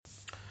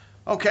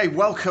Okay,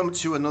 welcome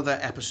to another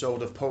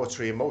episode of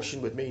Poetry in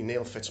Motion with me,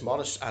 Neil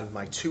Fitzmaurice, and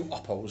my two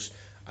oppos,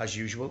 as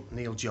usual,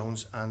 Neil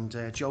Jones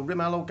and Joe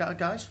Rimmer. Hello,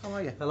 guys. How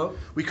are you? Hello.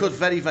 We could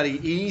very, very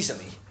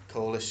easily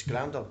call this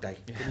Groundhog Day,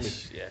 couldn't we?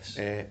 Yes.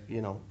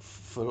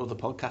 For other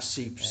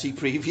podcasts, see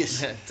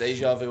previous.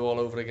 Deja vu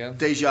all over again.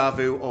 Deja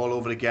vu all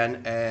over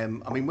again.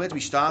 Where do we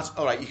start?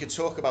 All right, you could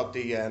talk about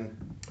the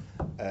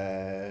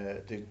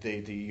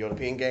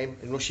European game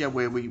in Russia,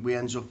 where we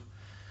end up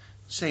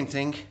same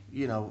thing.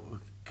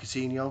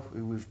 Coutinho,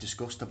 who we've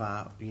discussed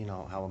about,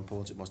 how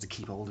important it was to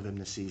keep hold of him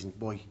this season.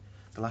 Boy,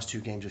 the last two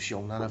games have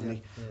shown that, haven't they?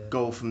 Yeah.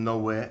 Goal from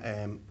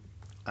nowhere,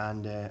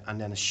 and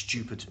then a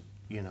stupid,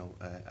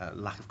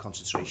 lack of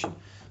concentration.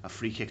 A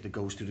free kick that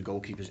goes through the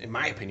goalkeeper's, in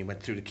my opinion,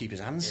 went through the keeper's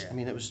hands.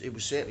 Yeah. It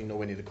was certainly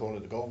nowhere near the corner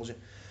of the goal, was it?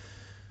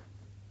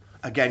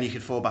 Again, you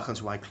could fall back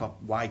onto why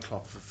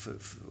Klopp, for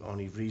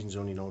only reasons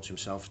only known to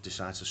himself,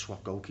 decides to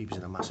swap goalkeepers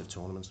in a massive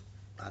tournament.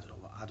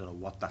 I don't know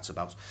what that's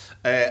about.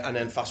 And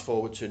then fast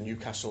forward to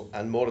Newcastle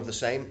and more of the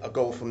same. A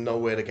goal from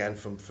nowhere again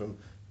from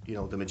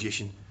the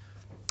magician.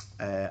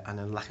 And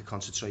then lack of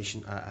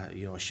concentration. A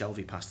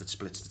Shelvey pass that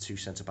splits the two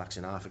centre backs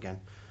in half again.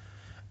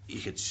 You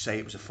could say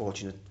it was a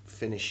fortunate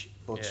finish,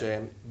 but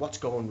what's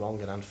going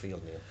wrong at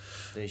Anfield, Neil?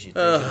 There's your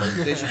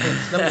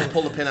never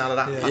pull the pin out of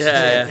that.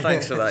 Yeah,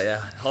 thanks for that.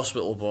 Yeah,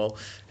 hospital ball.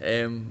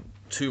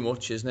 Too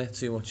much, isn't it?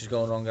 Too much is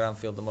going wrong at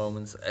Anfield at the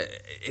moment.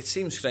 It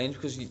seems strange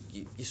because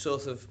you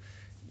sort of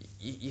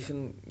you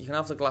can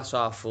have the glass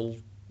half full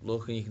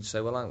look and you can say,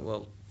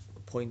 well, a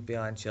point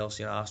behind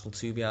Chelsea and Arsenal,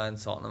 2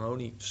 behind Tottenham,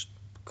 only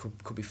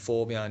could be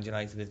 4 behind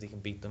United if they can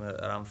beat them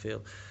at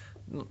Anfield.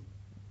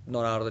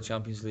 Not out of the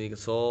Champions League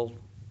at all.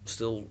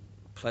 Still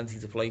plenty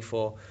to play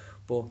for,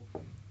 but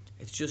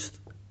it's just.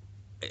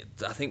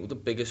 I think the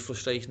biggest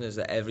frustration is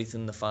that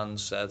everything the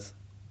fans said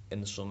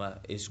in the summer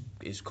is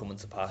coming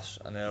to pass,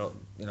 and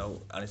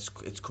and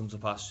it's come to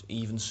pass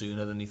even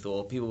sooner than they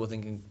thought. People were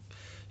thinking,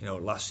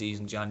 last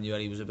season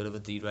January was a bit of a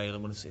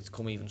derailing, but it's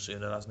come even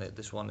sooner, hasn't it?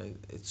 This one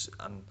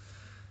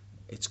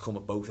it's come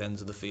at both ends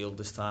of the field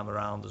this time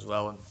around as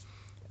well, and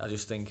I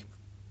just think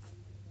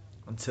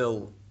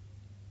until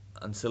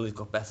he's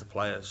got better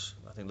players,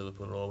 I think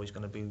Liverpool are always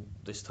going to be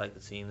this type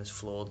of team, this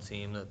flawed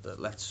team that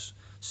lets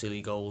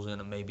silly goals in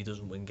and maybe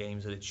doesn't win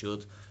games that it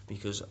should,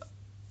 because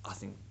I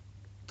think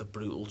the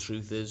brutal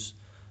truth is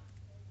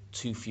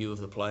too few of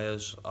the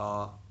players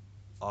are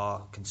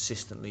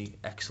consistently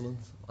excellent,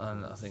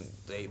 and I think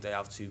they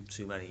have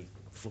too many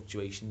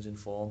fluctuations in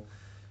form.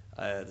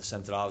 The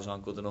centre halves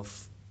aren't good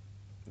enough.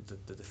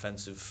 The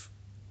defence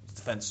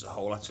as a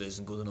whole actually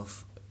isn't good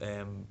enough.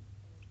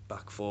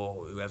 Back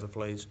for whoever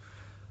plays,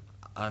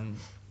 and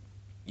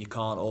you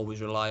can't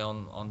always rely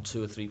on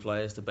 2 or 3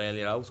 players to bail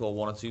you out, or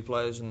 1 or 2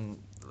 players. And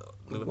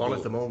Liverpool, one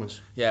at the moment.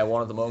 Yeah,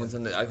 one at the moment.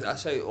 And I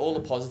say all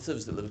the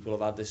positives that Liverpool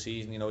have had this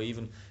season.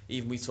 Even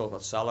we talk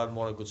about Salah and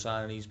what a good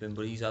signing he's been,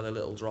 but he's had a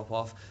little drop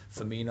off.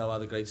 Firmino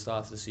had a great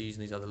start to the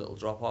season. He's had a little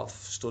drop off.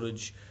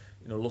 Sturridge,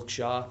 looks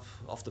sharp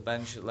off the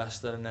bench at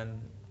Leicester and then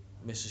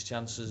misses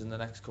chances in the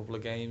next couple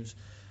of games.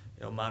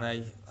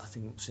 Mane, I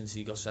think since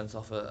he got sent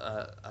off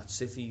at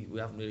City, we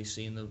haven't really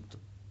seen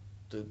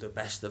the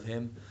best of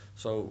him.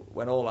 So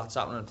when all that's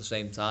happening at the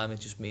same time, it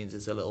just means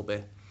it's a little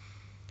bit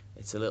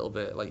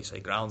like you say,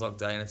 Groundhog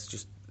Day, and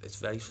it's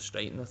very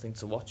frustrating, I think,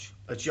 to watch.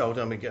 Joe,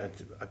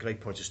 a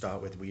great point to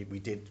start with. We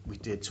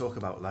did talk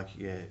about,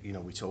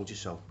 we told you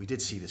so. We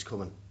did see this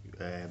coming.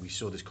 We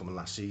saw this coming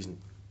last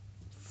season.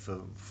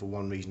 For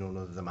one reason or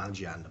another, the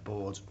manager and the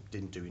board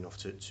didn't do enough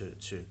to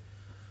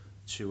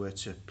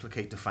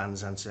placate the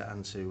fans and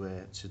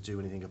to do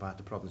anything about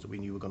the problems that we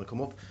knew were going to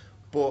come up.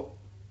 But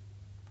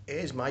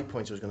here's my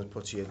point I was going to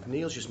put to you.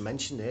 Neil's just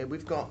mentioned there,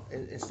 we've got,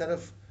 instead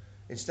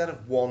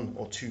of 1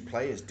 or 2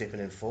 players dipping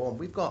in form,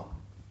 we've got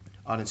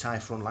our entire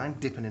front line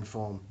dipping in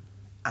form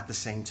at the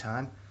same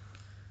time.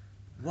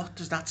 What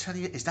does that tell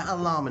you? Is that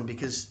alarming?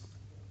 Because,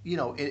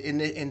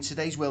 in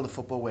today's world of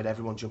football, where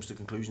everyone jumps to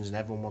conclusions and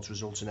everyone wants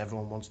results and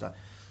everyone wants that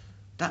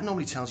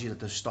normally tells you that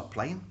they've stopped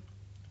playing.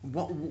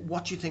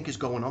 What do you think is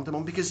going on at the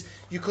moment? Because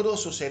you could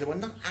also say that we're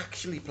not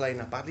actually playing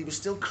that badly. We're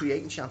still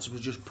creating chances.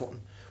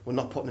 We're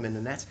not putting them in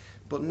the net.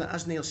 But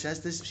as Neil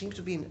says, there seems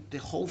to be the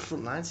whole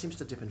front line seems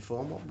to dip in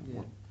form.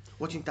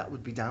 What do you think that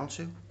would be down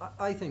to?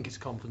 I think it's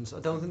confidence. I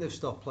don't think they've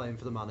stopped playing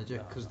for the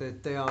manager, because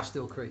they are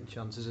still creating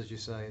chances, as you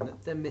say, and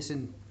they're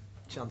missing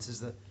chances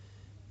that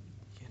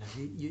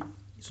you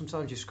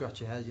sometimes you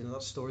scratch your head. That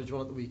Sturridge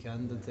one at the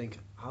weekend and think,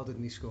 how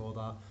didn't he score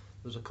that?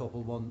 There was a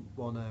couple, one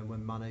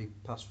when Mane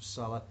passed for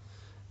Salah.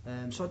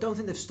 So I don't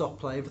think they've stopped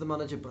playing for the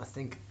manager, but I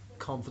think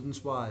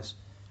confidence-wise,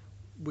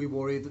 we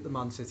worried that the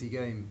Man City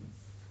game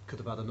could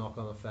have had a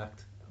knock-on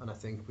effect, and I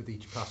think with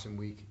each passing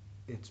week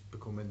it's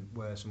becoming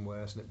worse and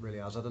worse, and it really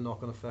has had a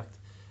knock-on effect.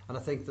 And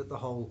I think that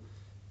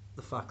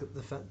the fact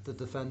that the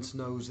defence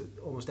knows that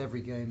almost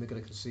every game they're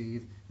going to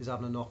concede is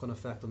having a knock-on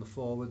effect on the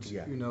forwards,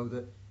 who know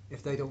that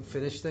if they don't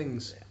finish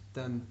things,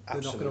 then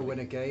they're not going to win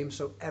a game.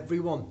 So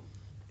everyone,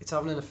 it's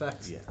having an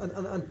effect.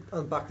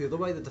 And back the other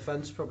way, the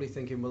defence probably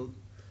thinking, well,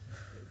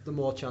 the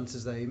more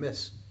chances they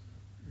miss,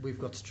 we've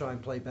got to try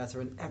and play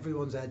better, and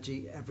everyone's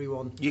edgy,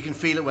 everyone. You can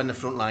feel it when the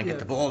front line get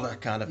the ball,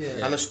 that kind of.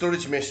 Yeah. And the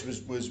Sturridge miss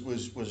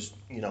was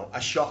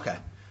a shocker,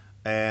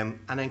 and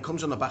then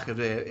comes on the back of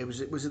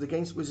was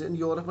it in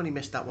Europe when he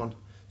missed that one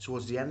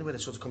towards the end where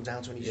it sort of comes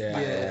down to when he's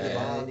back at the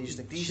bar, and you just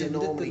think these are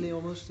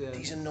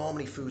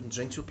normally food and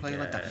drink to a player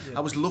like that. I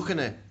was looking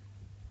at.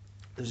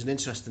 There's an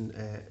interesting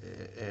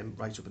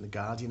write-up in The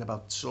Guardian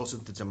about sort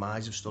of the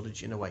demise of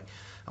Sturridge in a way,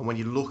 and when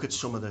you look at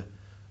some of the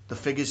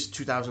figures,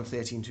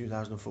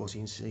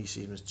 2013-2014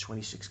 season was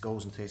 26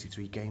 goals in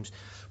 33 games.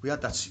 We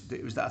had that. I think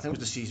it was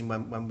the season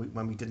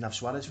when we didn't have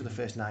Suarez for the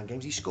first 9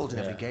 games. He scored in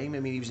every game. I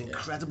mean, he was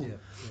incredible.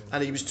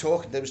 And there was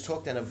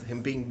talk then of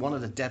him being one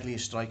of the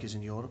deadliest strikers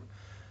in Europe.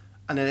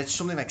 And then it's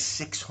something like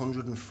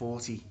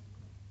 640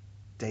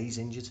 days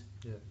injured.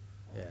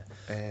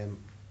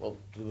 Well,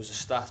 there was a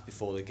stat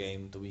before the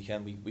game the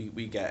weekend.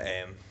 We get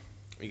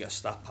a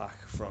stat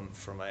pack from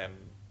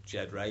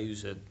Jed Ray,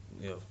 who's a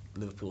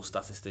Liverpool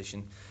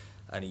statistician,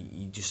 and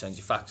he just sends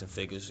you facts and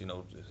figures,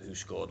 who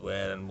scored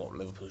where and what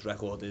Liverpool's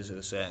record is at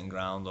a certain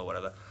ground or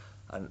whatever.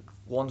 And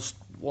one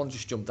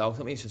just jumped out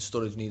at me. He said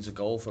Sturridge needs a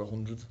goal for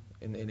 100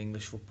 in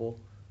English football.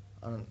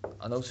 And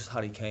I noticed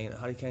Harry Kane's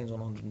on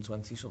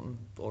 120 something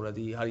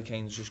already. Harry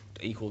Kane's just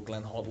equal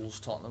Glenn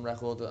Hoddle's Tottenham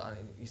record.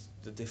 And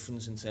the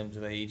difference in terms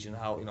of age and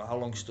how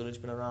long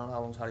Sturridge been around,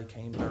 how long's Harry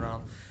Kane been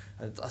around.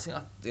 And I think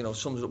that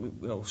sums it up.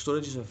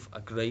 Sturridge is a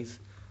great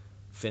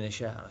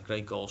finisher and a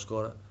great goal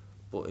scorer,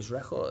 but his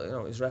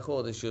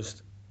record is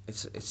just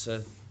it's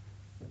a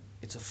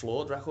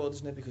flawed record,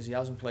 isn't it? Because he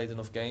hasn't played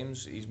enough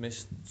games. He's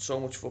missed so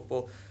much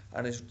football,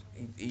 and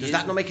does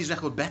that not make his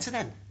record better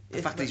then?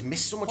 The fact that he's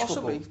missed so much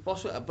football.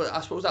 Possibly, but I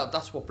suppose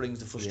that's what brings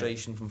the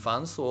frustration from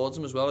fans towards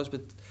him as well. Is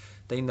but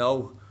they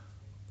know,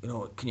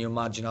 can you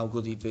imagine how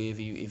good he'd be if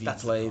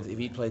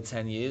he played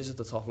 10 years at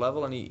the top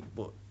level,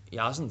 but he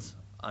hasn't,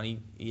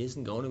 and he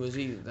isn't going to, is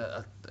he?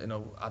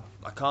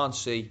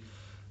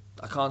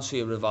 I can't see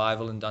a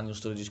revival in Daniel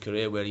Sturridge's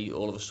career where he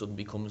all of a sudden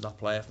becomes that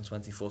player from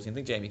 2014. I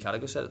think Jamie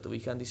Carragher said at the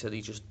weekend, he said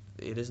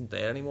it isn't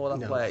there anymore,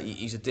 that player.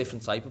 He's a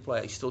different type of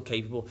player. He's still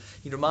capable.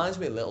 He reminds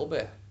me a little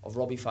bit of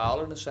Robbie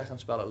Fowler in his second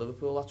spell at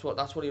Liverpool.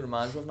 That's what he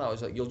reminds me of now.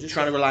 Is that you'll just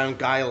trying to rely on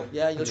guile.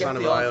 Yeah, you'll get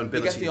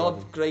the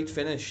odd great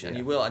finish, and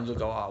you'll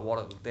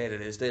go, there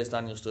it is. There's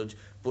Daniel Sturridge.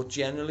 But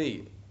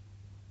generally,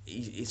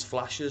 it's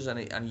flashes, and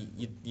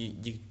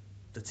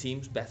the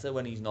team's better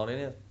when he's not in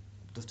it.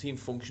 The team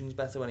functions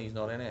better when he's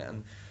not in it,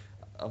 and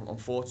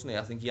unfortunately,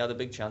 I think he had a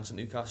big chance at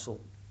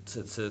Newcastle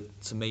to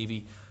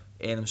maybe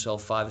earn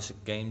himself 5 or 6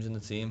 games in the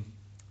team,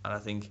 and I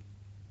think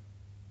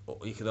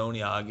you could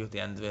only argue at the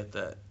end of it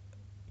that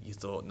you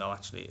thought, no,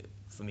 actually,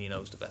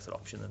 Firmino's the better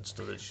option than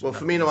Sturridge. Well,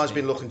 Firmino has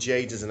been looking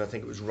jaded, and I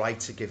think it was right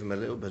to give him a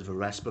little bit of a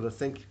rest. But I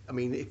think,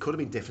 it could have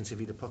been different if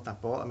he'd have put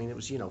that ball. It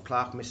was,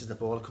 Clark misses the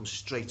ball, it comes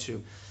straight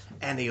to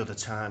any other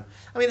time.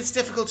 It's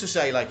difficult to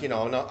say, I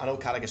know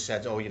Carragher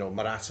said,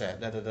 Morata,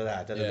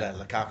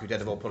 Lukaku,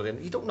 they've all put it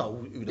in. You don't know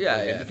who to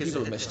put in because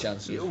people miss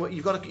chances.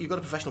 You've got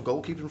a professional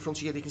goalkeeper in front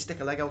of you. They can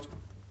stick a leg out.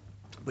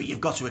 But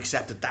you've got to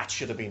accept that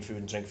should have been food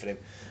and drink for him,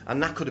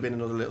 and that could have been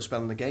another little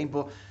spell in the game.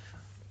 But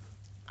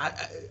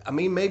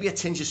maybe a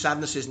tinge of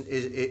sadness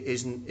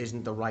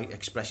isn't the right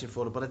expression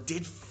for it. But I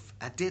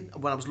did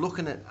when I was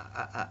looking at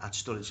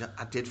Sturridge,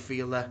 I did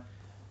feel that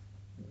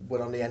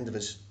we're on the end of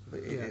his.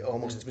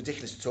 It's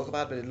ridiculous to talk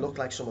about, but it looked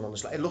like someone on the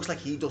slide. It looks like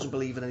he doesn't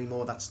believe it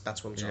anymore. That's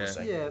what I'm trying to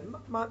say. Yeah,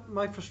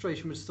 my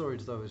frustration with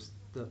Sturridge though is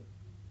that.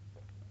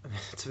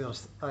 To be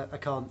honest, I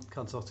can't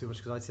talk too much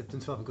because I tipped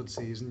him to have a good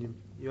season.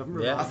 You haven't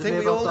reminded I think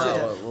me we all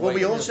about did. Well,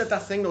 we all said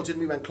that thing though,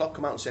 didn't we? When Klopp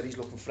come out and said he's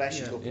looking fresh,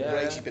 he's looking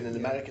great, he's been in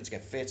America to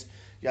get fit,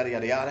 yada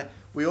yada yada.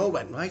 We all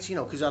went right,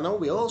 because I know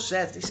we all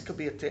said this could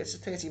be it's a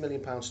 £30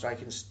 million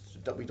striking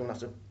that we don't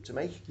have to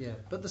make. Yeah,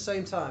 but at the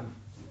same time,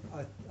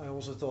 I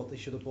also thought they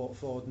should have bought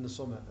forward in the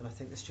summer, and I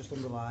think this just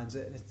underlines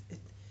it. And it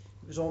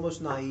was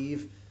almost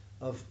naive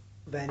of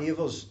any of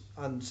us,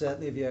 and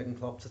certainly of Jurgen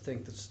Klopp, to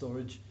think that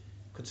Sturridge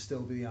could still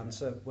be the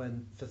answer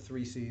when for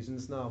 3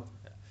 seasons now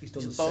he's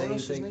done the same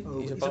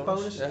thing. He's a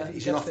bonus.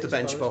 He's an off the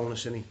bench bonus,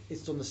 isn't he?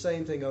 He's done the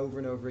same thing over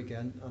and over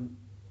again, and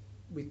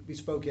we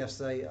spoke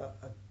yesterday.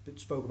 I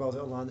spoke about it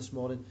online this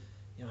morning.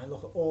 I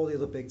look at all the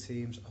other big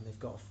teams, and they've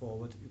got a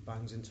forward who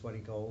bangs in 20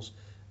 goals,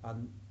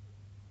 and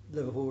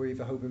Liverpool were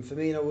either hoping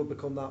Firmino would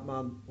become that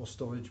man or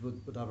Sturridge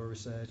would have a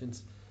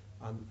resurgence,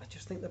 and I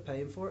just think they're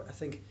paying for it. I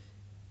think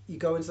you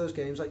go into those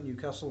games like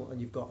Newcastle and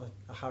you've got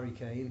a Harry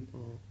Kane,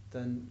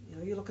 then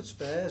you look at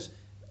Spurs.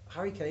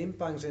 Harry Kane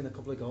bangs in a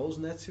couple of goals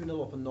and they're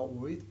 2-0 up and not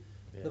worried.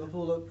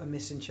 Liverpool are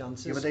missing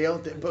chances. Yeah, but they all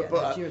but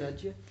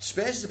edgier.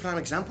 Spurs is a prime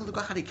example. They've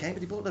got Harry Kane, but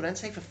they bought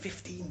Llorente for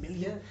 15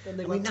 million.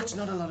 Yeah, that's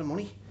not a lot of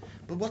money.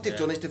 But what they've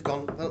done is they've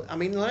gone. Well,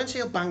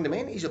 Llorente will bang them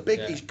in. He's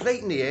he's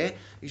great in the air.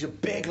 He's a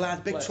big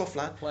lad, tough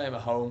lad. Play him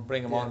at home,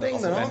 bring him on. Bring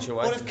him on.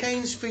 Or if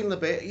Kane's feeling a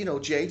bit,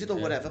 jaded or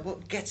whatever,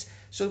 but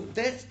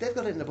they've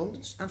got it in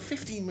abundance. And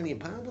 £15 million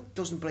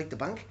doesn't break the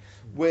bank.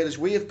 Whereas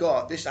we have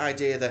got this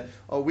idea that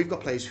we've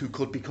got players who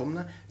could become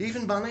that.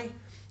 Even Mane.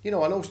 You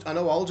know, I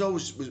know Aldo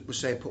was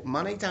saying put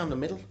Mane down the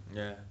middle.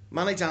 Yeah.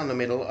 Mane down the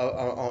middle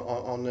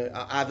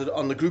either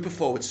on the group of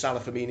forwards, Salah,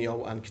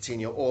 Firmino and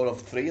Coutinho, or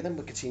of three of them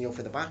with Coutinho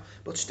for the back,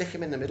 but stick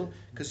him in the middle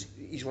because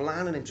he's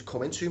relying on him to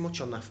come in too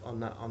much on that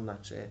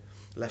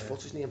left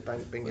foot, isn't he, and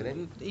bang it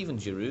in. Even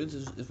Giroud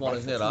is one,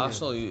 isn't it?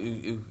 Arsenal,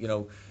 you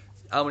know,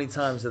 how many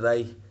times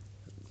do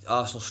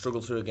Arsenal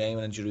struggle through a game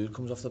and then Giroud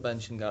comes off the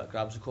bench and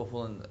grabs a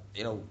couple, and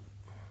you know,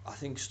 I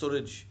think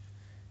Sturridge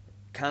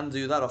can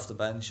do that off the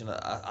bench, and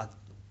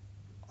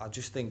I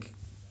just think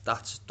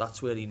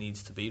that's where he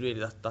needs to be,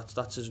 really.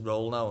 That's his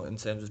role now, in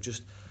terms of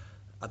just,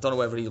 I don't know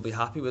whether he'll be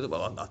happy with it.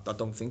 Well, I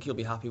don't think he'll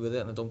be happy with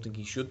it, and I don't think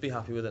he should be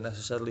happy with it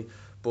necessarily,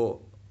 but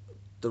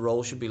the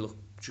role should be, look,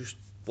 just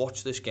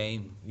watch this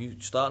game. You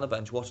start on the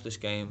bench, watch this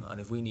game,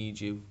 and if we need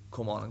you,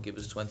 come on and give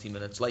us 20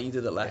 minutes, like he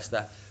did at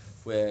Leicester,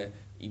 where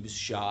he was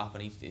sharp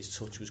and his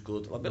touch was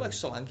good. A bit like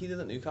Solanke did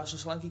at Newcastle.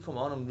 Solanke come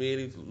on and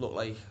really look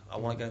like, I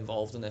want to get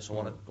involved in this, I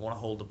want to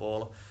hold the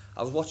ball.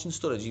 I was watching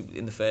Sturridge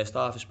in the first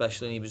half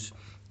especially, and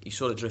he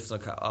sort of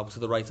drifted out to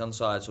the right hand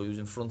side, so he was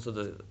in front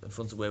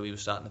of where we were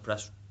sat in the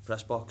press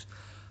box,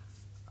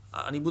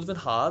 and he would have been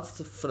hard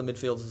for the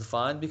midfielder to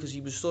find, because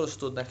he was sort of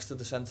stood next to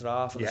the centre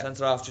half, and the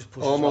centre half just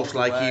pushed almost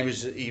like away.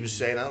 he was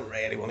saying, I don't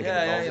really want to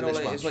get involved in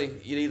this match. It's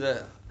like you're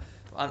either,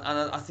 and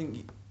I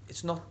think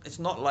it's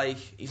not like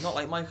he's not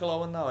like Michael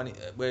Owen now,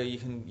 where you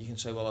can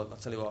say, well, I'll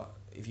tell you what,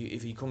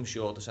 if he comes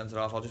short, the centre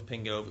half, I'll just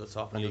ping it over the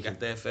top and you'll get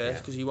there first,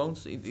 because he won't.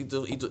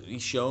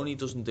 He's shown he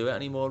doesn't do it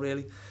anymore,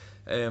 really.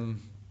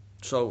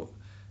 So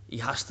he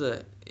has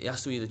to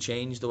either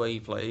change the way he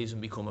plays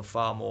and become a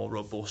far more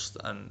robust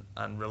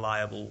and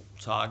reliable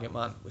target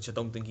man, which I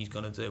don't think he's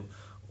going to do,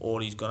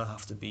 or he's going to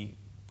have to be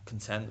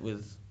content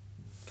with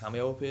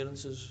cameo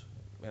appearances,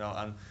 you know.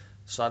 And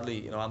sadly,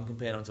 you know, I'm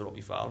comparing him to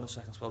Robbie Fowler in the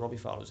second spell. Robbie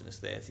Fowler was in his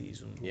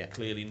 30s and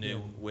clearly knew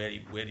where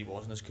he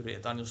was in his career.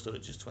 Daniel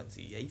Sturridge is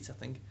 28, I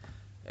think.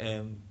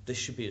 This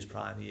should be his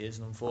prime years,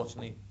 and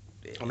unfortunately,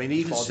 I mean,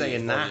 even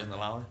saying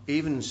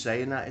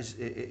that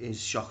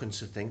is shocking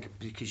to think,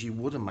 because you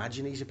would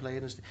imagine he's a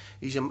player.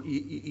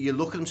 You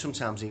look at him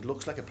sometimes, and he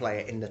looks like a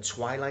player in the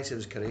twilight of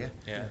his career,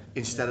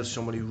 instead of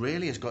somebody who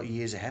really has got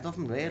years ahead of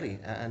him, really.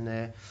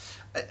 And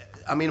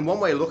I mean,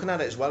 one way of looking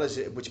at it as well, is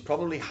which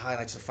probably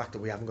highlights the fact that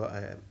we haven't got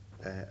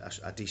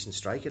a decent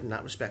striker in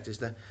that respect, is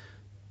that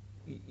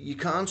you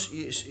can't,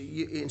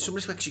 in some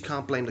respects, you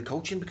can't blame the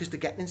coaching, because they're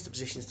getting into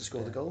positions to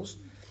score the goals,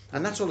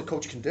 and that's all the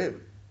coach can do.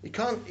 He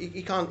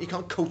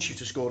can't coach you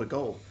to score a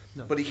goal,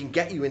 but he can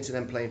get you into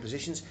them playing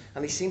positions,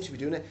 and he seems to be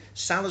doing it.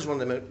 Salah's one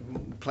of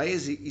them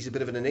players. He's a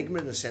bit of an enigma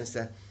in the sense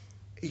that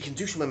he can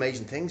do some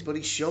amazing things, but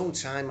he's shown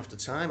time after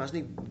time,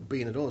 hasn't he,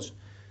 being at us,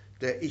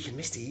 that he can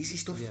miss the easy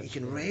stuff. He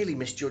can really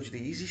misjudge the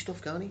easy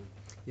stuff, can't he?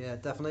 Yeah,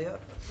 definitely.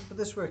 But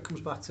this is where it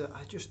comes back to,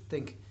 I just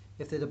think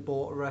if they'd have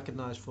bought a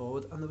recognised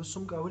forward, and there was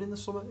some going in the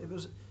summer, it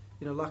was,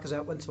 you know,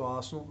 Lacazette went to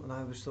Arsenal, and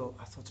I thought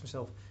to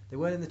myself, they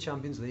weren't in the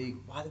Champions League,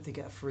 why did they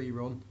get a free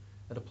run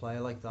at a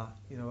player like that?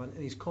 You know, and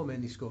he's come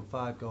in, he's scored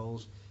 5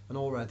 goals, and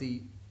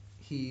already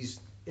if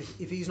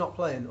he's not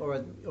playing,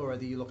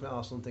 already you're looking at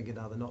Arsenal and thinking,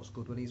 they're not as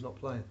good when he's not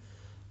playing.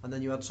 And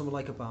then you had someone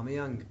like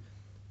Aubameyang.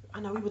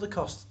 I know he would have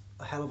cost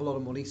a hell of a lot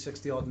of money,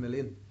 60 odd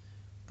million,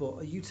 but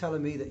are you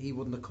telling me that he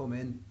wouldn't have come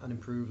in and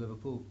improved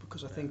Liverpool?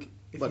 Because I think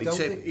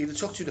he'd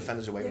took 2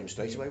 defenders away from him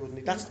straight away, wouldn't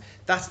he?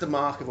 That's the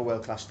mark of a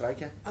world-class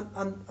striker.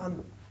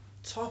 And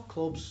top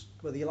clubs,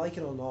 whether you like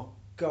it or not,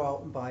 go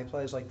out and buy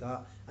players like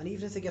that, and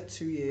even if they get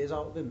 2 years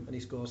out of him and he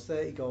scores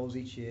 30 goals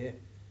each year,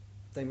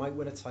 they might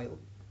win a title.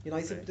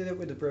 United did it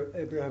with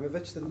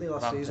Ibrahimovic, didn't they,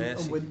 last season,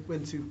 and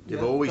win 2.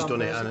 They've always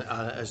done it, and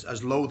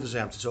as loath as I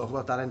am to talk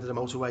about that end of the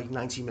motorway,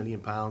 £90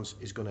 million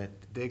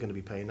they're going to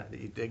be paying that.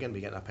 They're going to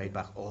be getting that paid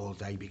back all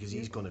day, because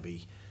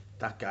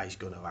that guy's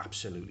going to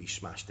absolutely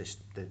smash this.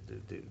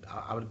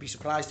 I would be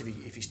surprised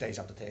if he stays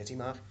at the 30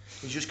 mark.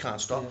 He just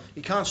can't stop.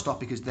 He can't stop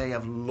because they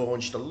have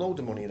launched a load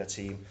of money in a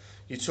team.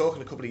 You're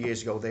talking a couple of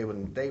years ago, they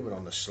were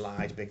on the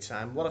slide big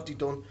time. What have they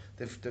done?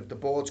 The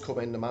boards come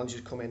in, the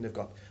managers come in. They've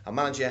got a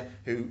manager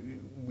who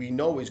we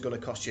know is going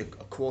to cost you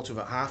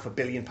 £250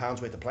 million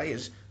worth of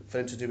players for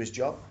him to do his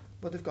job.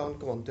 But they've gone,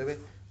 go on, do it.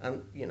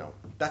 And you know,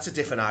 that's a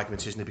different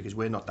argument, isn't it? Because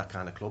we're not that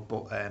kind of club.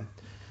 But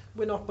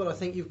we're not. But I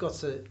think you've got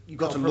to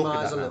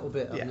compromise a little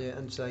bit, haven't you,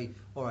 and say,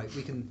 all right,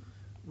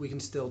 we can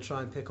still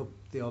try and pick up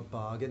the odd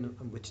bargain,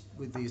 and which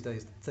with these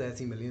days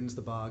 30 million's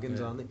the bargains,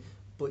 aren't they?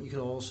 But you can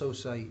also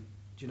say,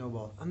 do you know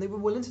what? And they were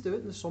willing to do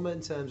it in the summer,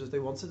 in terms of they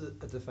wanted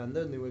a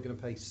defender and they were going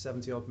to pay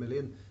 70 odd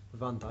million for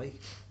Van Dijk.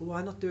 Well,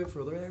 why not do it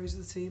for other areas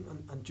of the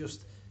team and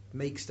just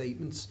make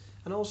statements?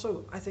 And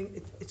also, I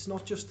think it's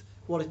not just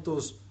what it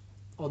does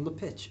on the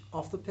pitch,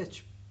 off the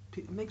pitch.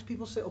 It makes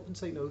people sit up and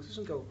take notice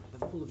and go,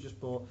 Liverpool have just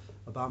bought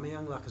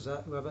Aubameyang,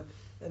 Lacazette, whoever,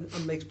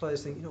 and makes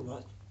players think, you know what,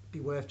 it'd be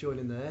worth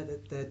joining there.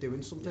 They're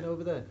doing something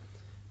over there.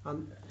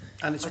 And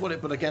it's what a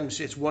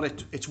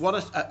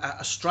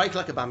strike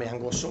like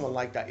Aubameyang or someone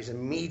like that is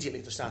immediately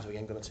at the start of the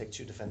game going to take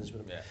 2 defenders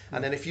with him.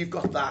 And then if you've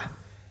got that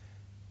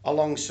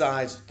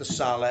alongside the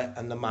Salah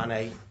and the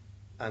Mane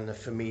and a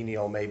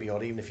Firmino maybe,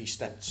 or even if he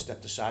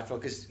stepped aside for,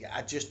 because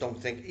I just don't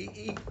think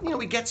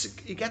he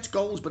gets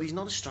goals, but he's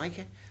not a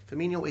striker.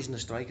 Firmino isn't a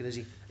striker, is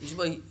he?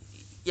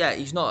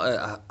 He's not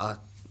a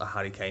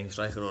Harry Kane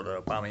striker or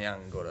a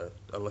Aubameyang or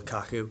a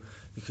Lukaku,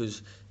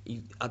 because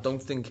I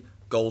don't think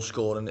goal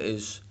scoring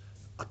is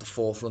at the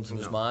forefront of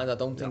his mind. I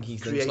don't think he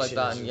thinks like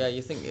that. And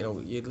you think,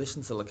 you'd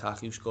listen to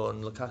Lukaku score,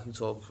 and Lukaku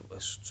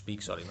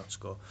not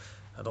score.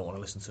 I don't want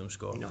to listen to him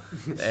score. No.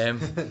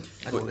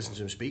 I don't listen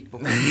to him speak.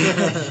 But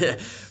yeah,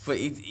 but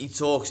he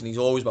talks, and he's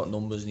always about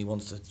numbers, and he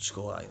wants to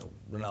score.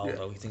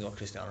 Ronaldo, you think about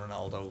Cristiano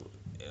Ronaldo.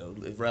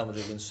 If Real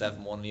Madrid wins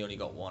 7-1 and he only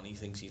got one, he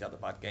thinks he's had a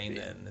bad game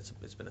there, and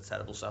it's been a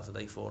terrible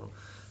Saturday for him.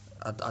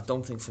 I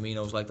don't think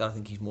Firmino's like that. I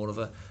think he's more of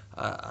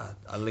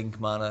a link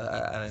man,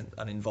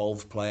 an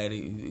involved player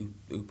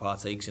who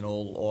partakes in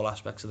all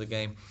aspects of the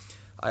game.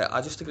 I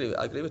just agree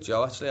with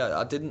Joe, actually.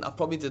 I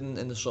probably didn't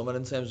in the summer,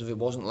 in terms of it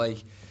wasn't like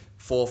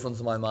forefront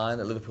of my mind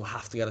that Liverpool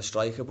have to get a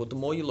striker, but the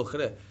more you look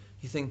at it,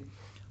 you think,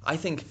 I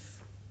think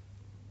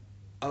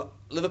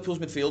Liverpool's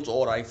midfield's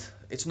alright.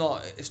 It's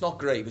not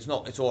great, it's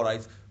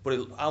alright,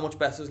 but how much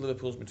better is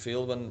Liverpool's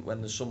midfield when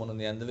there's someone on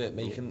the end of it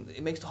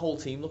it makes the whole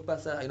team look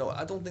better.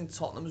 I don't think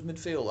Tottenham's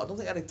midfield, I don't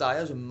think Eric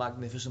Dyer's a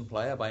magnificent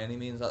player by any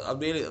means. I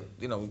really,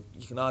 you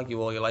can argue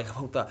all you like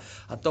about that.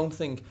 I don't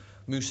think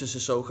Moussa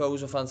Sissoko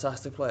is a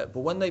fantastic player,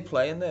 but when they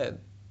play in there,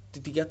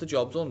 they get the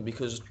job done,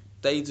 because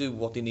they do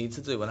what they need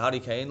to do, and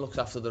Harry Kane looks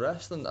after the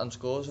rest and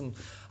scores. And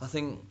I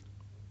think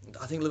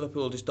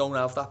Liverpool just don't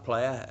have that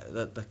player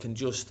that can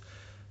just,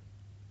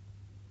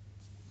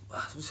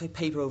 I would say,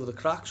 paper over the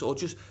cracks, or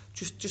just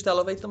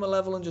elevate them a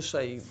level and just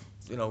say,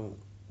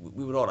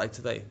 we were all right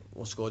today.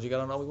 What score did you get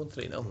on? We won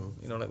 3-0.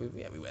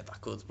 We weren't that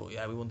good, but we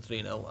won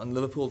 3-0. And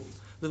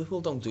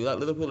Liverpool don't do that.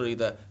 Liverpool are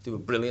either they were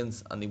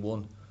brilliant and they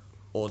won,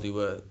 or they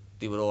were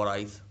all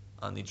right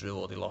and they drew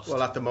or they lost.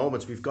 Well, at the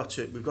moment we've got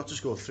to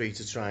score 3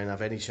 to try and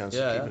have any chance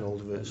of keeping hold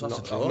of it.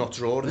 Not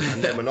drawing,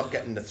 and then we're not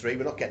getting the 3,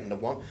 we're not getting the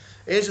 1.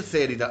 Here's a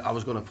theory that I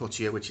was going to put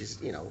here, which is,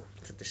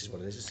 this is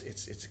what it is.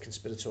 It's a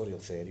conspiratorial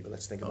theory, but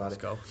let's think about it.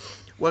 Go.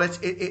 Well,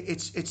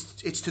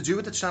 it's to do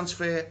with the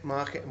transfer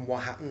market and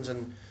what happens,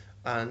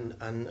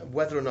 and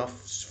whether or not,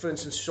 for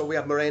instance, so we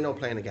have Moreno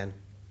playing again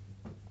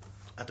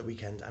at the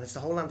weekend, and it's the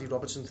whole Andy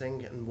Robertson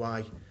thing and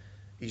why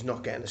he's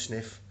not getting a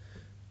sniff.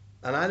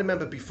 And I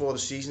remember before the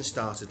season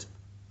started,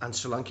 and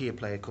Solanke had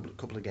played a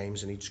couple of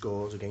games, and he'd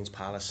scored against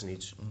Palace,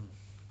 and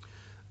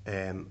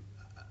and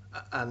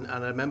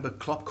I remember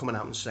Klopp coming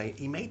out and saying,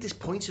 he made this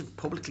point of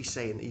publicly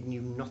saying he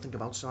knew nothing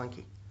about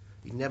Solanke.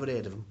 He'd never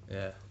heard of him.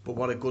 Yeah. But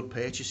what a good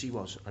purchase he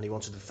was, and he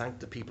wanted to thank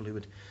the people who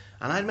would.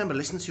 And I remember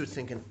listening to it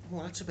thinking,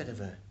 well, that's a bit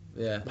of a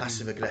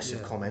passive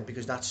aggressive comment,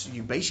 because that's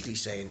you basically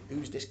saying,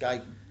 who's this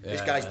guy? This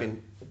guy's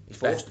been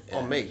forced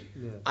on me.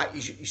 Yeah.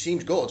 He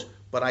seems good,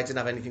 but I didn't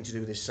have anything to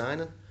do with his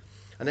signing.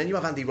 And then you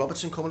have Andy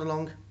Robertson coming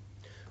along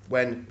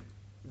when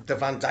the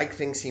Van Dijk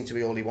thing seemed to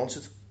be all he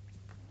wanted.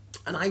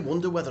 And I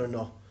wonder whether or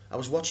not, I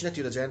was watching it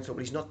the other day and thought,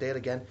 well, he's not there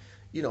again.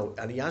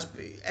 And he has,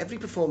 every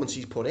performance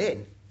he's put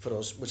in for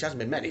us, which hasn't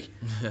been many,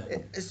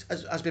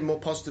 has been more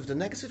positive than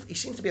negative. He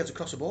seems to be able to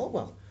cross the ball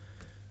well.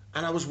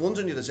 And I was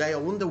wondering the other day, I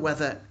wonder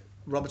whether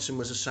Robertson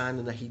was a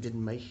signing that he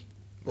didn't make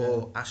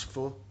or ask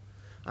for.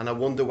 And I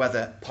wonder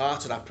whether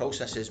part of that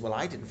process is, well,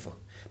 I didn't fuck.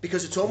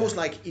 Because it's almost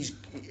like he's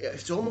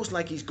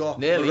got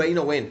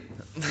Moreno in.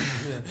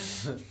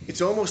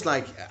 It's almost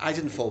like I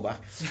didn't fall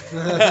back.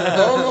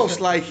 Almost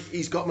like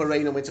he's got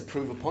Moreno in to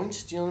prove a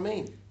point. Do you know what I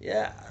mean?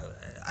 Yeah,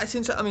 I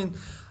think so. I mean,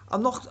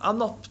 I'm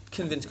not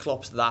convinced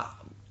Klopp's that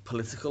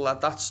political.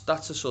 That's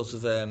a sort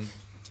of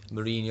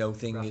Mourinho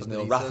thing, Rafa isn't it?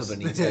 Benitez. Rafa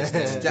Benitez.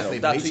 It's definitely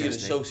that's Benitez, what you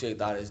associate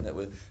that, isn't it?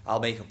 With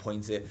I'll make a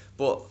point here.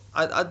 But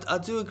I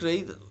do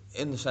agree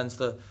in the sense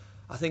that.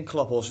 I think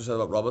Klopp also said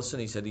about Robertson.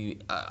 He said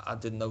I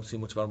didn't know too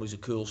much about him. But he's a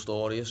cool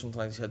story or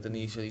something. He said,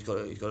 he said he's got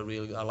a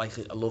really. I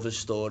love his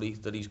story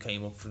that he's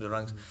came up through the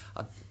ranks.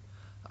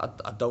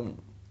 I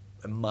don't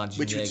imagine.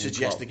 Which would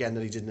suggest again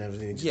that he didn't have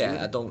anything to do with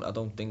it. I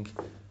don't think.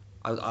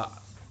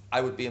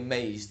 I would be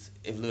amazed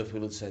if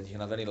Liverpool had said you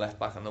can have any left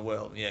back in the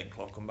world. And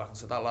Klopp come back and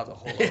said that lad's a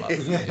whole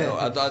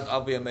lot.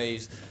 I'd be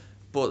amazed.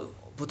 But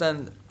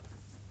then.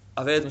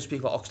 I've heard him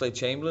speak about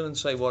Oxlade-Chamberlain and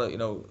say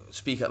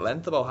speak at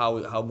length about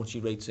how much he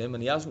rates him,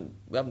 and we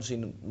haven't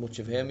seen much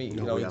of him.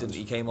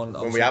 He came on.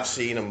 When we have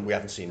seen him, we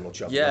haven't seen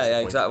much of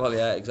him. Exactly.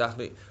 Well,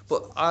 exactly.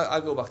 But I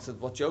go back to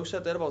what Joe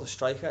said there about the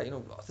striker.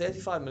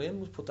 35 million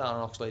was put down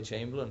on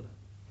Oxlade-Chamberlain,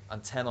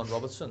 and 10 on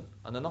Robertson,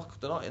 and they're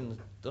not in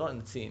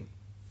the team.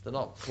 They're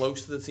not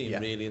close to the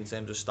team really in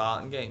terms of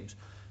starting games,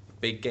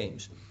 big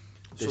games.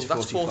 So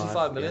that's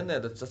 45 million there.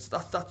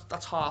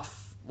 That's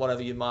half.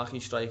 Whatever your marquee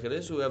striker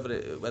is, whether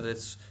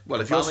it's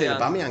if you're saying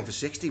Aubameyang for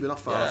 60, we're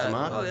not far off the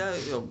mark.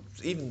 Well,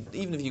 even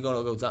if you're going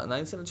to go down to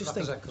 90, I just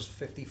think Lacazette cost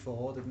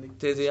 54,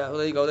 didn't he? Well,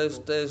 there you go.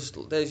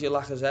 There's your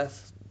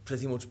Lacazette,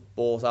 pretty much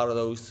bought out of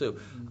those two,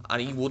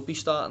 and he would be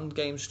starting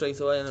games straight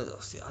away. And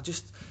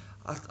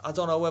I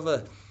don't know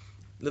whether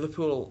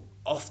Liverpool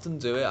often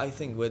do it. I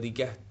think where they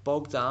get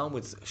bogged down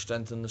with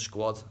strengthening the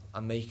squad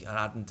and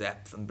adding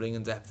depth and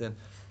bringing depth in.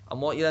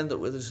 And what you end up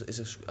with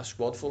is a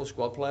squad full of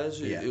squad players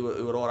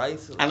who are all right.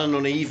 And an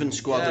uneven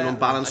squad, an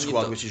unbalanced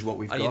squad, which is what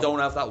we've got. And you don't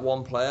have that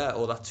one player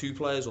or that two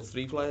players or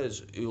three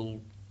players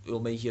who'll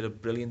make it a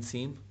brilliant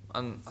team.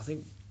 And I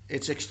think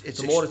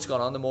the more it's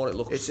gone on, the more it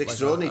looks. It's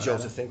extraordinary, Joe,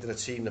 to think that a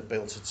team that's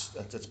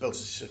built its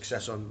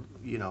success on,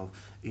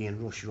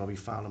 Ian Rush, Robbie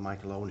Fowler,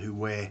 Michael Owen, who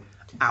were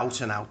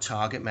out and out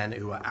target men,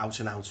 who are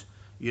out and out,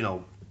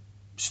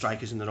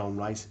 strikers in their own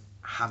right,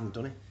 haven't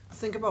done it.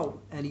 Think about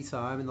any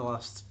time in the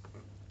last.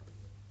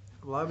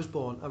 Well, I was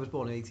born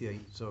in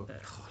 '88, so.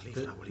 Leave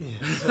that, will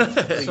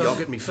you?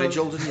 Yogurt me fridge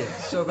holder, didn't you?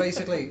 So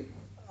basically,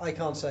 I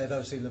can't say I've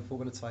ever seen Liverpool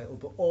win a title,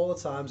 but all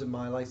the times in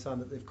my lifetime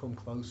that they've come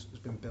close has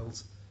been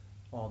built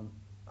on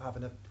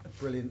having a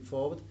brilliant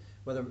forward.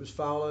 Whether it was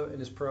Fowler in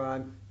his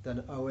prime,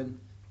 then Owen,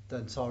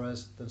 then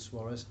Torres, then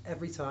Suarez.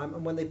 Every time,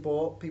 and when they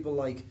bought people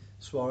like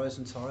Suarez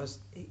and Torres,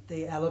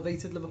 they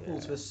elevated Liverpool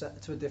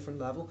to a different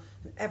level.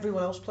 And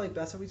everyone else played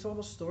better. We talk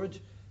about Sturridge.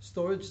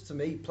 Sturridge, to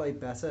me, played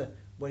better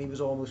when he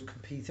was almost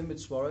competing with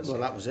Suarez. Well,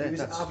 that was it.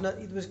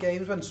 There was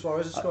games when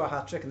Suarez would score a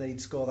hat-trick and then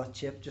he'd score that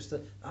chip just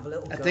to have a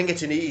little go. I think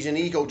he's an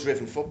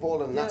ego-driven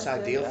footballer, and that's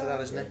ideal for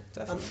that, isn't it?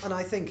 And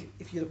I think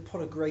if you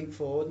put a great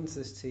forward into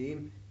this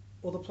team,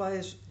 other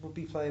players would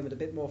be playing with a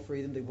bit more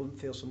freedom. They wouldn't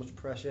feel so much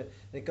pressure.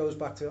 And it goes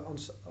back to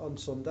on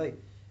Sunday.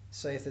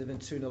 Say if they'd have been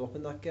 2-0 up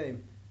in that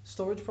game,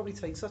 Sturridge probably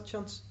takes that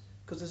chance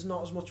because there's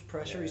not as much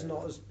pressure. Yeah.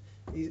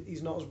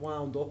 He's not as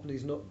wound up, and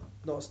he's not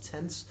as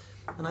tense.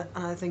 And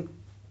I think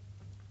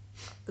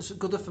as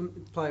good a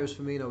player as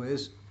Firmino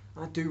is,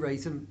 I do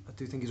rate him. I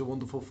do think he's a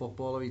wonderful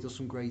footballer. He does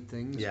some great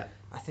things. Yeah.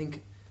 I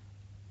think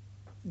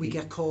we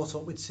get caught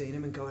up with seeing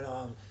him and going,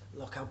 oh,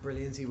 look how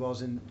brilliant he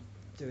was in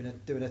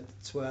doing a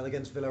twirl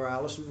against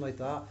Villarreal or something like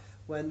that,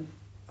 when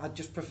I'd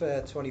just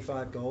prefer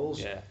 25 goals.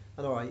 Yeah.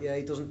 And alright,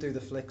 he doesn't do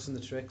the flicks and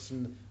the tricks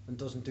and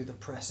doesn't do the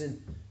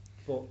pressing,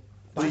 but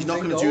he's not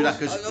going to do that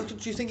because.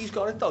 Do you think he's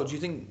got it though? Do you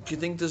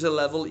think there's a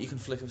level that you can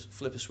flip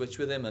a switch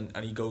with him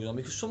and he goes on?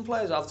 Because some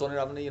players have done it,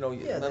 haven't they?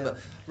 Remember,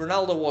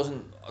 Ronaldo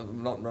wasn't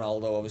not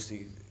Ronaldo,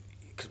 obviously.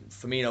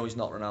 Firmino is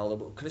not Ronaldo,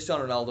 but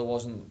Cristiano Ronaldo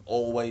wasn't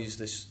always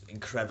this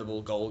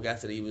incredible goal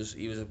getter. He was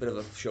a bit of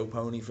a show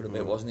pony for a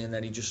bit, wasn't he? And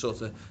then he just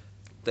sort of.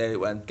 There it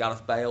went.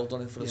 Gareth Bale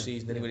done it for the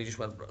season. Then when he just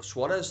went,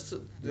 Suarez,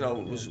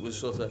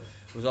 was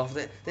off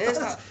there. There's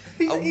that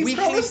a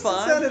weekly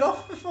fine. Turn it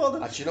off before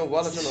the. Actually,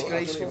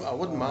 I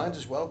wouldn't mind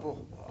as well,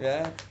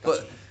 but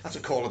but that's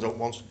a call I don't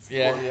want.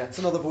 Yeah, it's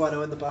another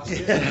Bueno in the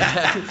basket.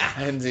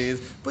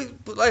 Indeed.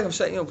 But like I'm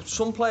saying,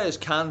 some players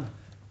can.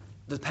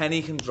 The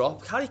penny can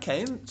drop. Harry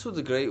Kane, to a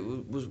degree,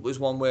 was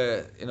one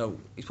where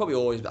he's probably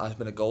always has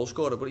been a goal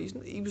scorer, but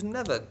he was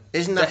never.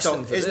 Isn't that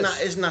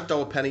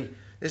though a penny?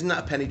 Isn't that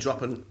a penny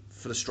dropping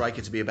for the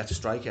striker to be a better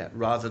striker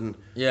rather than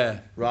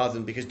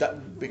because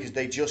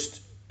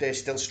they're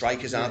still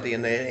strikers, aren't they?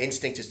 And their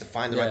instinct is to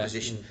find the right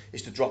position,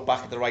 is to drop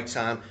back at the right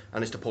time,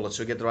 and is to pull it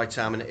trigger at the right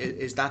time. And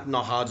is that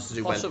not harder to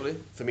do Possibly.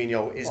 when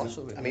Firmino isn't?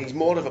 Possibly. I mean, he's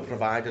more of a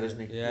provider,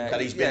 isn't he? Yeah.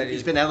 That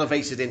he's been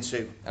elevated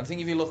into. I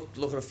think if you look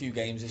at a few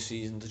games this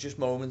season, there's just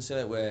moments in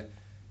it where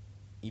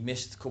he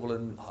missed a couple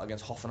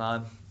against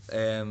Hoffenheim.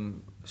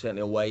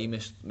 Certainly away, he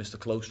missed a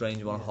close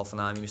range one at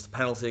Hoffenheim. He missed a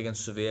penalty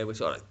against Sevilla,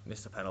 which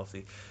missed a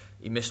penalty.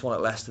 He missed one at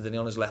Leicester, didn't he,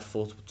 on his left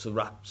foot to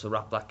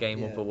wrap that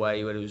game up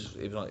away, where he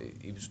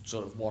was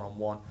sort of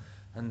 1-on-1.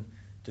 And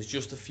there's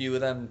just a few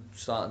of them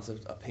starting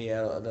to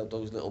appear at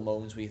those little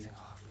moments where you think,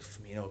 if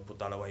Firmino put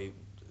that away,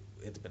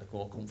 it'd have been a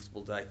more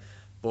comfortable day.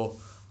 But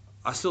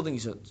I still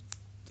think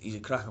he's a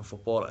cracking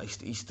footballer.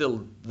 He's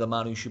still the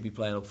man who should be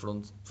playing up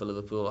front for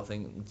Liverpool, I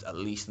think, at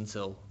least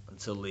until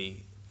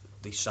they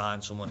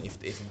sign someone,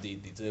 if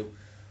indeed they do.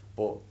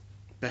 But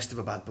best of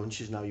a bad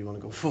bunch is now you want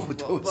to go forward.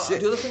 But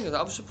the other thing is,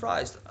 I was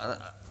surprised.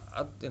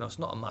 It's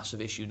not a massive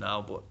issue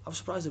now, but I was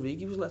surprised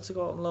Origi was let to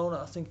go out on loan.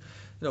 I think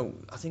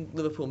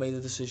Liverpool made a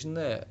decision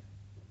there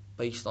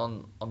based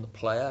on the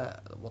player,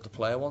 what the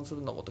player wanted,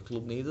 and not what the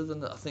club needed.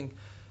 And I think,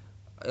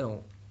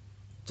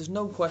 there's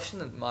no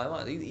question in my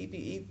mind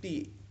he'd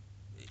be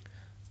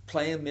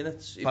playing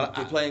minutes, he'd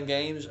be playing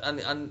games,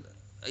 and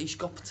he's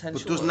got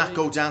potential. But doesn't that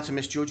go down to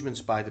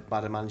misjudgments by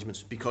the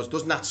management? Because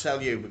doesn't that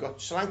tell you, we've got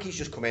Solanke's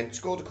just come in,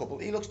 scored a couple,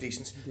 he looks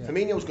decent,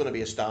 Firmino's going to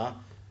be a star,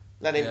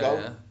 let him go.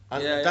 Yeah.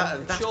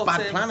 And that's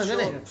bad planning, isn't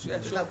it?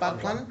 Is that bad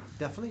planning?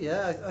 Definitely,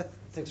 I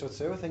think so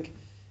too. I think,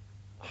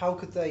 how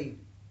could they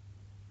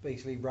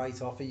basically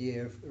write off a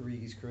year of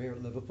Origi's career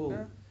at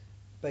Liverpool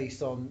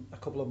based on a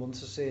couple of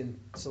months of seeing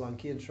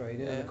Solanke in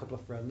training and a couple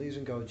of friendlies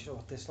and going, you know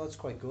what, this lad's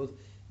quite good,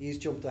 he's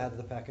jumped ahead of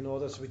the pecking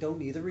order, so we don't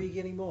need Origi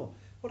anymore.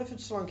 What if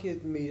Solanke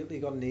had immediately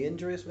got a knee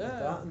injury or something like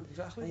that?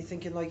 And you're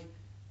thinking,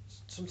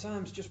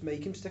 sometimes just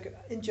make him stick.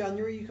 In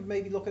January, you could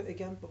maybe look at it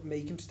again, but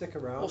make him stick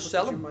around. Or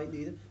sell him. You might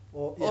need him.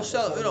 Or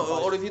sell him.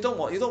 Or if you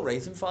don't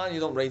rate him, fine.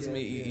 You don't rate him.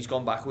 He's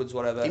gone backwards,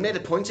 whatever. He made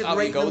a point of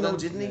rating him, though,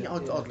 didn't he?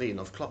 Oddly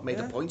enough, Klopp made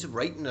a point of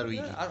rating Origi.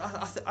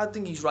 Yeah, I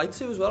think he's right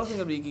to as well. I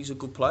think Origi's a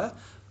good player,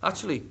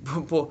 actually.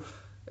 But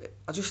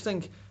I just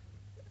think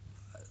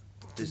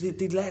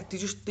They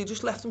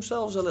just left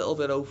themselves a little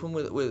bit open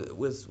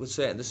with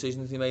certain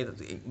decisions they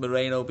made.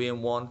 Moreno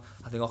being one,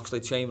 I think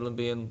Oxlade-Chamberlain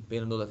being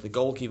another, the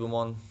goalkeeper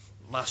one.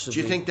 Massively.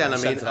 Do you think then, I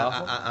mean,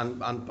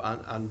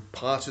 and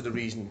part of the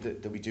reason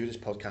that we do this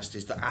podcast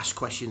is to ask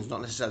questions,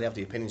 not necessarily have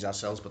the opinions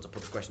ourselves, but to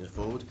put the questions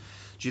forward.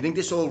 Do you think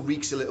this all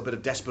reeks a little bit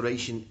of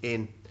desperation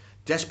and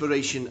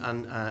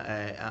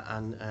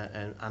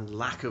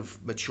lack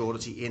of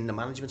maturity in the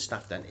management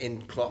staff then,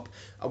 in Klopp?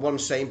 And what I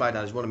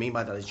mean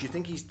by that is, do you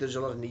think there's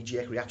a lot of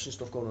knee-jerk reaction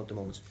stuff going on at the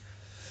moment?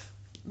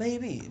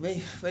 Maybe.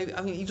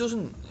 I mean, he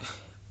doesn't.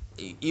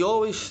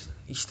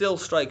 He still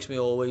strikes me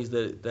always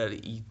that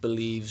he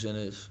believes in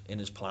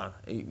his plan.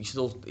 He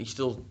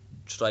still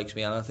strikes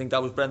me, and I think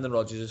that was Brendan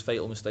Rodgers'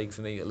 fatal mistake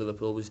for me at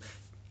Liverpool. Was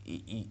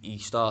he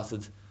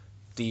started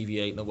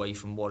deviating away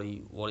from what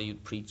he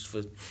preached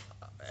for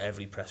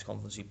every press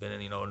conference he'd been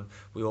in, and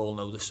we all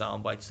know the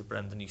sound bites that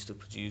Brendan used to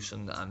produce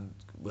and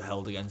were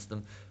held against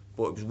him.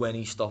 But it was when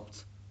he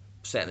stopped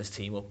setting his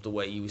team up the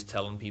way he was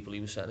telling people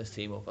he was setting his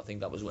team up. I think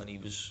that was when he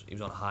was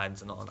on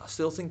hides and on. I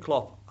still think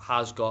Klopp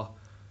has got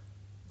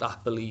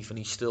that belief, and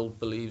he still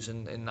believes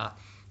in that.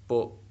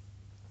 But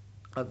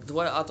I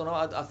don't know.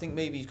 I think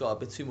maybe he's got a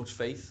bit too much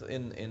faith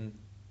in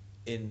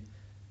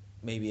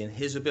maybe in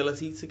his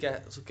ability to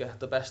get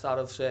the best out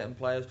of certain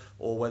players,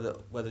 or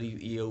whether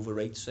he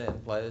overrates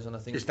certain players. And I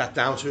think, is that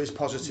down to his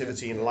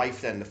positivity in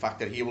life then, the fact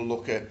that he will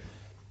look at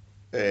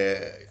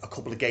a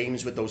couple of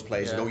games with those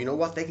players and go, you know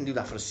what, they can do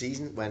that for a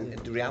season, when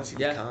in the reality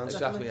they can't.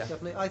 Exactly.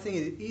 Definitely. I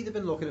think he'd have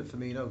been looking at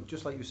Firmino,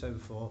 just like you said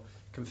before.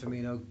 Can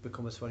Firmino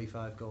become a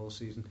 25 goal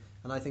season?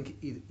 And I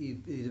think he'd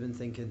have been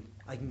thinking,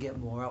 I can get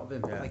more out of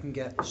him. I can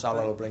get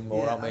Salah will bring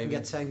more out. Maybe I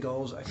can get 10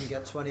 goals. I can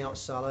get 20 out of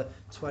Salah,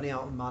 20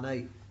 out of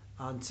Mane,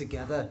 and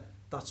together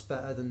that's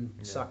better than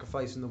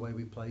sacrificing the way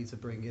we play to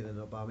bring in an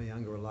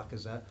Aubameyang or a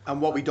Lacazette.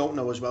 And what we don't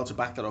know as well, to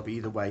back that up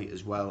either way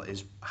as well,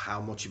 is how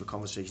much of a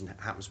conversation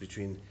happens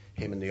between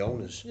him and the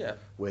owners. Yeah.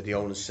 Where the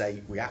owners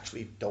say, we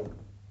actually don't.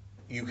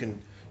 You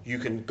can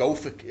go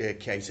for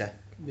Keita.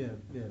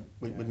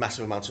 With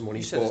massive amounts of money.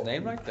 You said his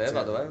name right there,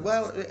 by the way.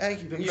 Well, hey,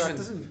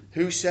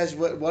 who says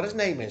what his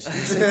name is?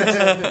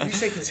 You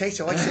say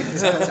potato, I say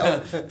potato.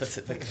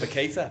 The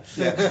Keita.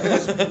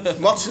 Yeah.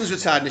 Watson's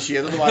retired this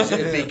year, otherwise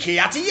it'd be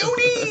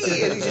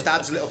Kiationi. And he just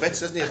adds little bits,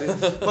 doesn't he?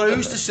 But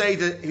who's to say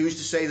that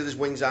his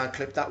wings aren't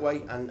clipped that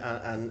way,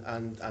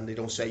 and they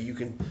don't say you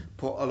can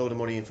put a load of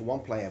money in for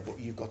one player, but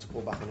you've got to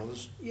pull back on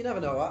others. You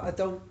never know. I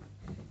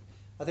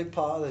think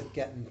part of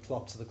getting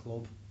Klopp to the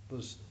club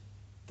was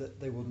that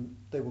they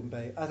wouldn't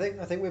pay. I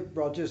think with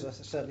Rodgers, I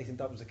certainly think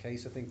that was the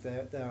case. I think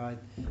their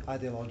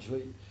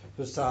ideologically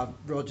was to have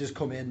Rodgers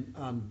come in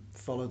and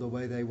follow the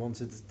way they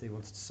wanted. They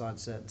wanted to sign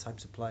certain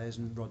types of players,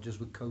 and Rodgers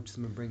would coach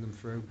them and bring them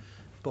through.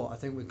 But I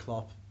think with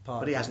Klopp,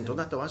 but he hasn't done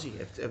that though, has he?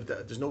 If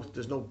there's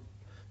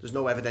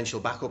no evidential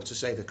backup to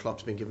say that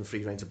Klopp's been given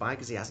free rein to buy,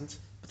 because he hasn't.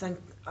 But then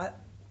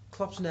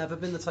Klopp's never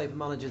been the type of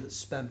manager that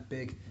spent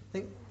big. I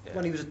think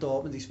when he was at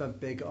Dortmund, he spent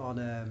big on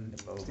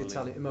the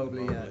Italian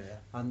Immobile,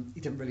 and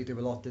he didn't really do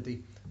a lot, did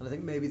he? And I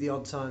think maybe the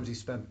odd times he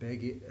spent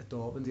big at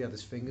Dortmund, he had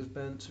his fingers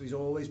burnt. So he's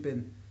always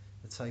been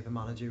the type of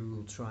manager who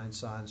will try and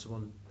sign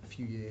someone a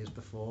few years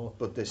before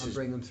and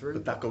bring them through.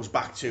 But that goes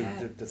back to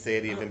the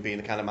theory of him being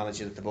the kind of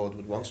manager that the board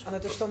would want. And I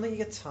just don't think you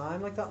get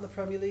time like that in the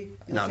Premier League.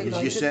 No,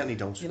 you certainly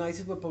don't.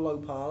 United were below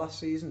par last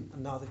season,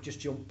 and now they've just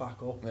jumped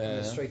back up, and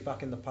they're straight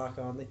back in the pack,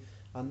 aren't they?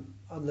 And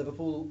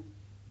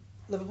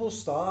Liverpool's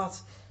start,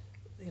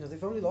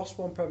 they've only lost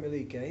one Premier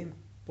League game,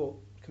 but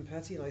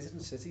compared to United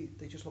and City,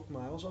 they just look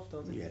miles off,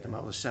 don't they? Yeah,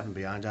 they're the 7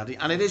 behind, Addy.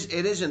 And it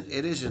isn't.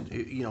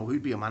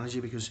 Who'd be a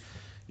manager, because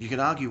you could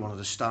argue one of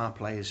the star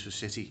players for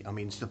City. I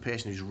mean, it's the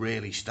person who's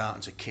really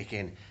starting to kick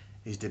in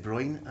is De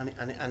Bruyne,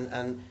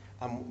 and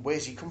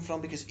where's he come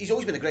from? Because he's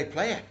always been a great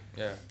player.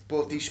 Yeah.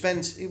 But they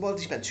spent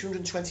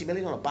 220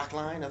 million on a back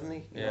line, haven't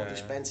they? They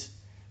spent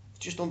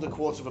just under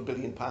 £250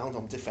 million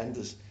on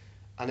defenders.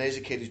 And there's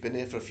a kid who's been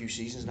there for a few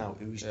seasons now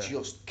who's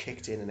just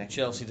kicked in an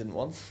extra. Chelsea didn't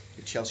want.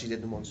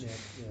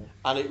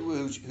 And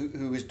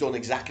who has done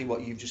exactly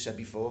what you've just said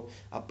before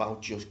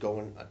about just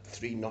going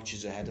 3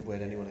 notches ahead of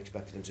where anyone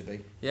expected him to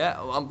be.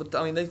 Yeah, but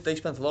I mean they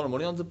spent a lot of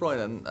money on De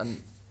Bruyne,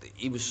 and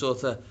he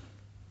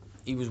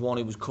was one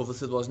who was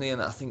coveted, wasn't he?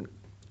 And I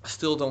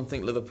still don't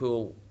think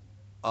Liverpool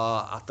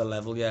are at the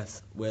level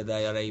yet where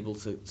they are able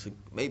to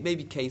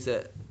maybe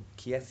Keita,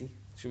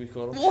 should we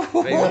call him?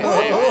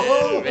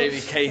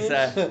 maybe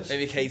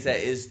Keita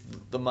is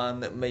the man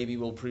that maybe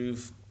will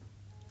prove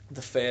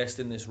the first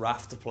in this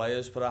raft of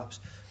players, perhaps,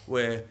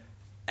 where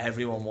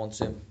everyone wants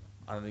him,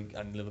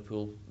 and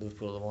Liverpool are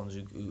the ones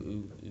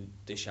who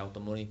dish out the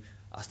money.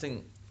 I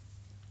think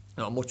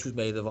much was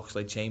made of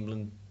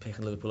Oxlade-Chamberlain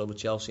picking Liverpool over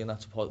Chelsea, and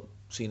that's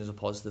seen as a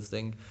positive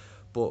thing.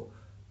 But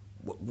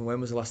when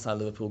was the last time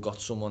Liverpool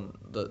got someone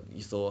that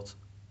you thought,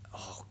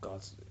 oh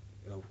God,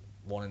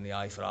 one in the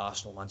eye for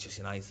Arsenal,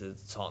 Manchester United,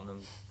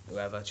 Tottenham,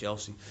 whoever,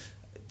 Chelsea?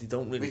 They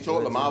don't really. We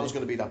thought Lamar was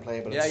going to be that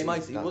player, but he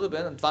would have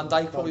been, and Van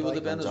Dijk probably would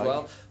have been as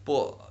well.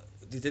 But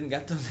they didn't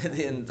get them, did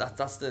they? And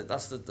that's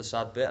the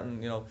sad bit.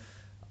 And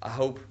I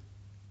hope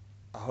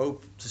I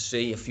hope to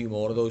see a few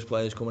more of those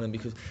players coming in,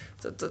 because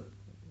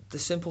the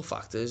simple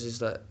fact is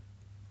that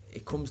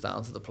it comes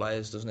down to the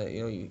players, doesn't it?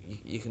 You know,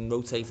 you can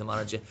rotate the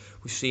manager.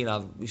 We've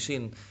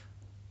seen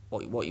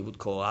what you would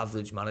call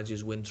average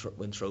managers win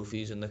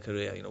trophies in their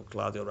career. You know,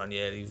 Claudio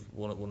Ranieri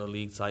won a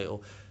league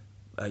title.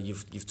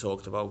 You've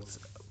talked about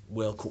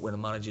World Cup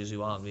winning managers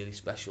who aren't really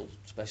special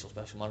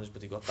managers,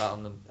 but they got that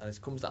on them. And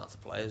it comes down to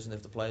players, and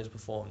if the players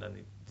perform,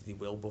 then they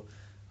will. But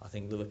I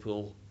think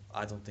Liverpool,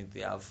 I don't think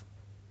they have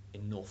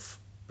enough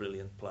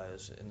brilliant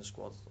players in the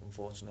squad.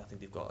 Unfortunately, I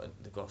think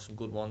they've got some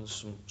good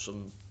ones,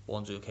 some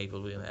ones who are capable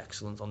of being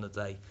excellent on the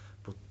day,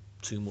 but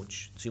too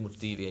much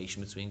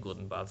deviation between good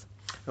and bad.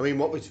 I mean,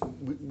 what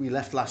we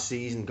left last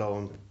season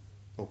going,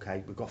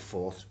 okay, we've got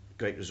 4th,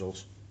 great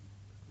results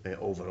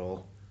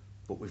overall,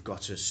 but we've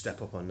got to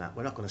step up on that.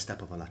 We're not going to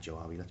step up on that, Joe,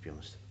 are we? Let's be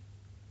honest.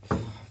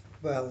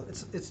 Well,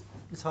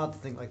 it's hard to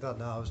think like that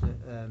now, isn't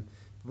it?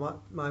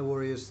 My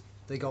worry is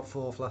they got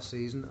 4th last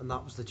season, and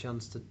that was the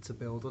chance to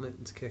build on it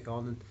and to kick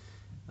on.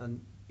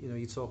 And you know,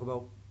 you talk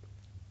about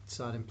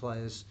signing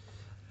players,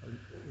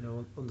 you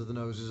know, under the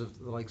noses of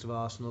the likes of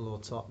Arsenal or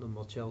Tottenham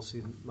or Chelsea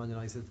and Man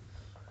United.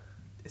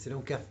 If they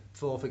don't get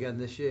 4th again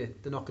this year,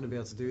 they're not going to be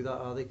able to do that,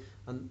 are they?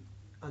 And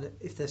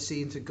if they're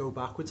seen to go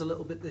backwards a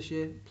little bit this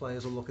year,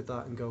 players will look at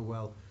that and go,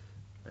 well,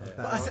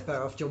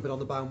 better off jumping on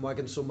the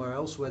bandwagon somewhere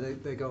else where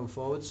they're going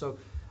forward. So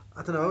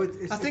I don't know.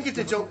 I think if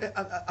they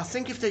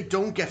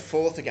don't get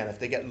 4th again, if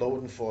they get lower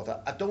than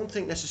 4th, I don't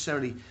think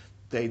necessarily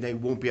they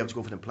won't be able to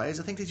go for the players.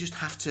 I think they just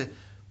have to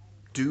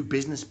do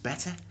business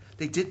better.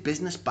 They did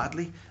business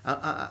badly,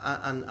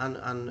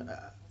 and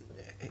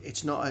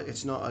it's not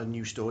a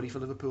new story for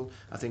Liverpool.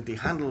 I think they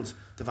handled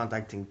the Van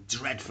Dijk thing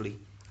dreadfully.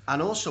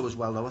 And also as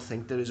well, though, I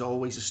think there is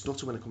always a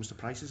stutter when it comes to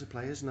prices of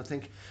players. And I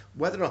think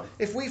whether or not,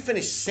 if we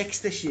finish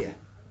 6th this year,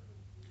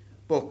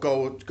 but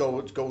go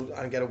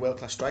and get a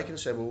world-class striker and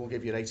say, well, we'll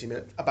give you 80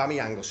 million,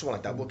 Aubameyang or something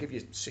like that, we'll give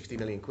you 60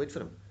 million quid for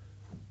him,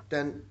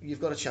 then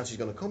you've got a chance he's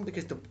going to come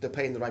because they're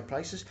paying the right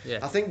prices. Yeah.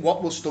 I think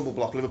what will stumble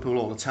block Liverpool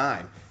all the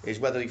time is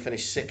whether they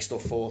finish 6th or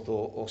 4th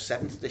or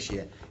 7th this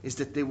year, is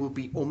that they will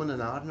be umming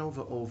and ahhing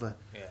over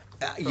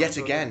yet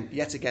again.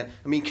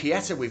 I mean,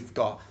 Chiesa we've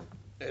got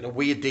in a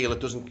weird deal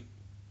that doesn't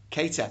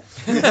cater.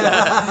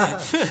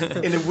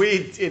 in a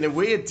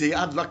weird deal,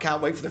 I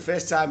can't wait for the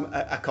first time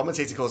a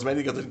commentator calls me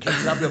anything other than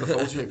cater. I'll be on the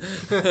phone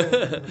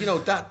to you. You know,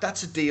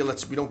 that's a deal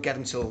that we don't get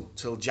him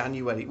till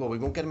January. Well, we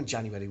won't get him in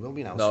January, will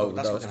we now? No,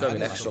 it's going to be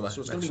next summer. So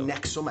it's going to be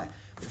next summer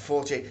for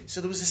 48. So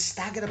there was a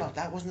stagger about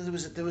that, wasn't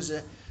there?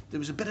 There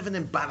was a bit of an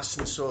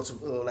embarrassing sort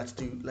of, let's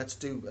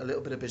do a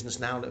little bit of business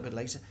now, a little bit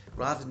later,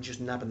 rather than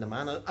just nabbing the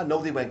man. I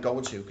know they weren't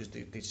going to because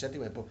they said they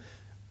weren't, but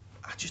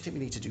I just think we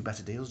need to do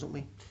better deals, don't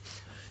we?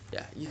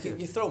 Yeah,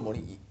 you throw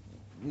money.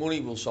 Money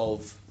will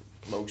solve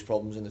most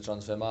problems in the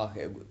transfer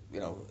market.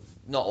 You know,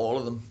 not all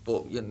of them,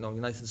 but you know,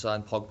 United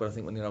signed Pogba. I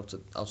think when they're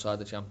outside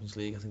the Champions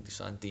League, I think they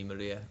signed Di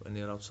Maria when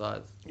they're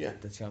outside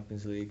the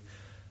Champions League.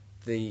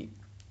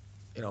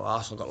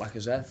 Arsenal got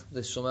Lacazette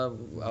this summer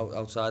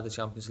outside the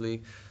Champions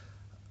League.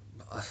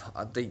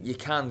 You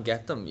can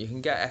get them. You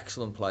can get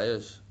excellent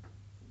players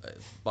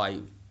by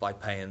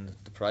paying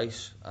the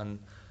price, and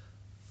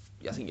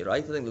I think you're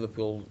right. I think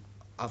Liverpool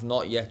have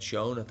not yet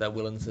shown that they're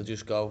willing to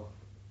just go,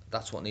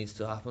 that's what needs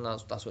to happen,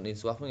 that's what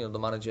needs to happen. You know, the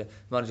manager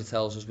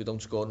tells us we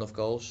don't score enough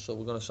goals, so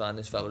we're going to sign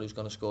this fella who's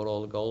going to score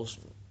all the goals.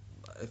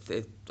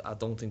 I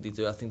don't think they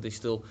do. I think they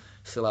still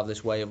have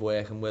this way of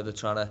working where they're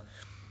trying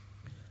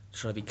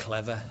to be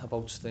clever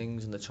about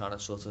things, and they're trying to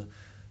sort of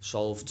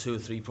solve 2 or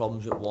 3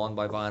 problems at one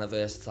by buying a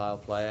versatile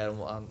player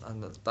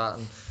and that.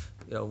 And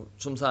you know,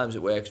 sometimes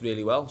it works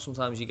really well.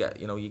 Sometimes you get a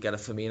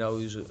Firmino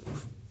who's an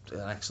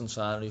excellent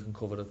signer who can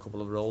cover a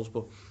couple of roles,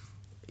 but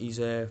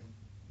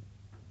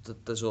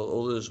there's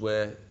others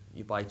where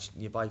you buy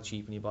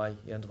cheap and you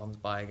end up having to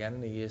buy again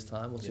in a year's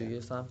time or 2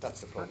 years' time.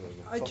 That's the problem, isn't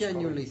it? I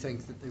genuinely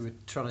think that they were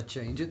trying to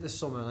change it this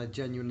summer, and I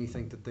genuinely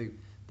think that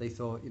they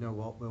thought, you know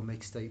what, we'll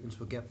make statements,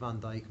 we'll get Van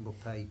Dijk and we'll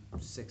pay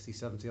 60,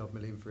 70 odd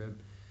million for him.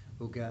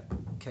 We'll get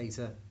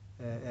Keita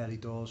early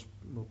doors,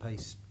 we'll pay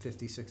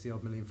 50, 60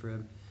 odd million for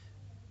him.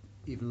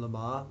 Even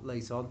Lamar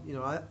late on. You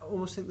know, I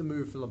almost think the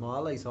move for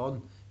Lamar late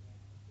on,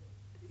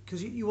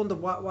 because you wonder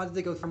why did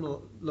they go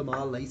from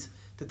Lamar late?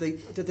 Did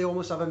they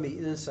almost have a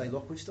meeting and say,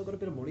 look, we've still got a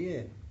bit of money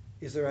here.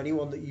 Is there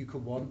anyone that you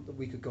could want that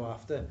we could go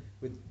after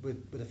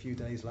with a few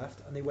days left?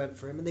 And they went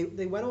for him, and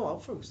they went all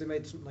out for him because they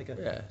made something like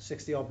a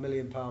 60 odd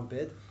million pound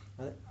bid.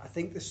 And I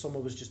think this summer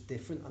was just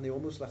different, and they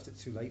almost left it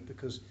too late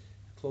because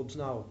clubs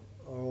now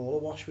are all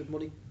awash with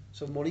money.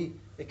 So money,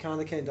 it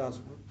kind of came down to...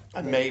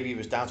 And maybe it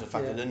was down to the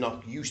fact that they're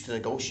not used to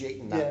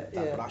negotiating that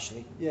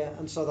rashly. Yeah,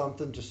 and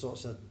Southampton just sort of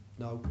said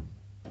no.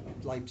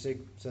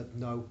 Leipzig said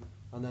no,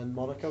 and then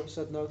Monaco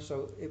said no.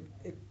 So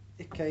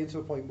it came to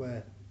a point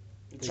where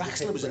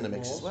Draxler was in the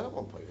mix as well at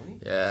one point,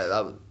 wasn't he?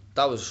 Yeah,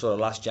 that was sort of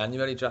last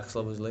January.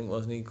 Draxler was linked,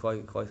 wasn't he?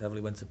 Quite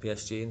heavily went to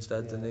PSG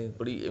instead, didn't he?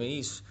 But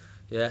he's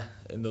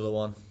another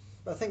one.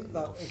 I think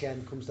that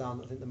again comes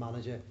down. I think the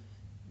manager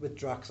with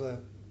Draxler,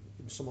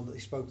 someone that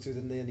he spoke to,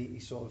 didn't he? And he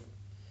sort of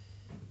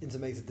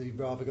intimated that he'd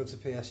rather go to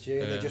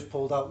PSG, and they just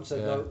pulled out and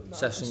said no.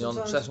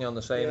 Sessegnon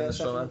the same in the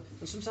summer.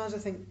 And sometimes I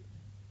think,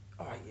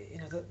 all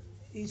right, that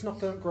he's not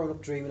grown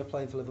up dreaming of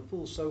playing for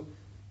Liverpool, so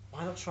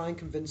why not try and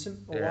convince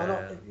him? Or why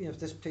not, if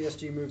this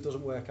PSG move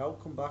doesn't work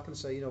out, come back and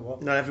say, you know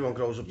what? Not everyone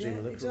grows up dreaming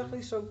of Liverpool.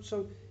 Exactly.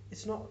 So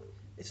it's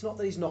not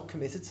that he's not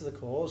committed to the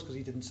cause, because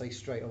he didn't say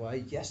straight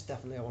away, yes,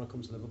 definitely I want to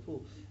come to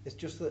Liverpool. It's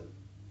just that.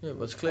 Yeah,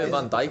 but it's clear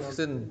Van Dijk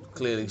didn't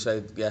clearly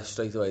say yes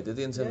straight away, did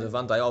he? In terms of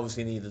Van Dijk,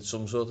 obviously needed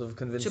some sort of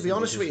convincing. To be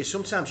honest with you,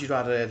 sometimes you'd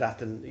rather hear that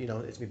than,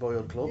 it's my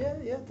boyhood club. Yeah,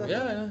 definitely.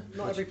 Yeah.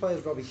 Not every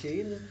player's Robbie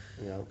Keane.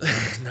 No,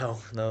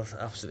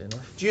 absolutely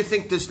not. Do you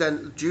think there's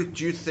then? Do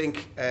you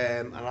think?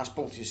 And I'll ask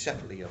both of you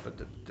separately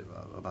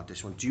about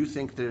this one. Do you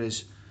think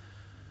there's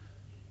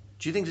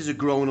a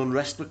growing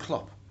unrest with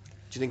Klopp?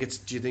 Do you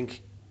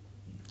think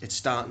it's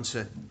starting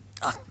to?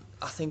 I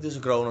think there's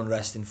a growing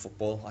unrest in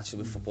football,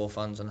 actually, with football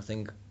fans, and I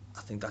think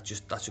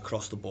that's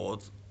across the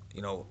board.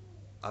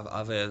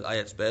 I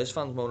heard Spurs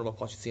fans moaning about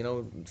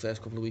Pochettino the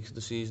first couple of weeks of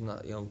the season.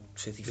 That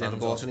City fans never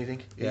bought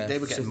anything. Yeah, they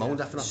were getting moaned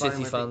after that.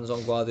 City fans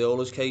on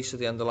Guardiola's case at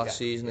the end of last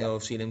season.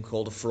 I've seen him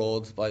called a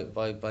fraud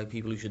by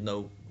people who should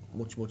know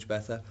much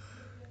better.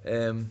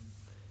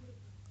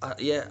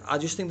 I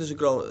just think there's a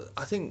growing.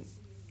 I think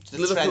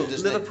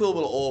Liverpool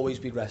will always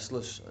be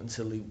restless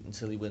until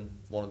he win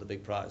one of the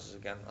big prizes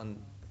again,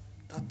 and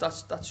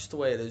that's just the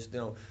way it is.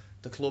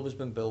 The club has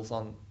been built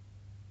on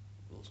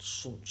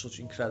such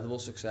incredible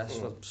success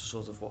for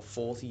sort of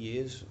 40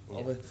 years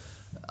of it,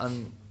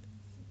 and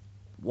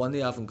when they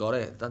haven't got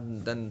it,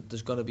 then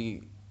there's going to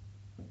be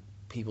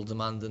people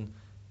demanding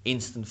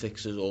instant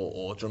fixes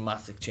or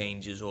dramatic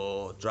changes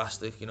or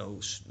drastic,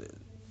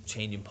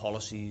 changing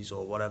policies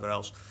or whatever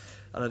else.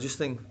 And I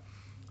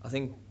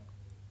think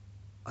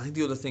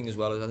the other thing as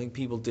well is I think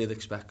people did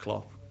expect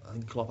Klopp. I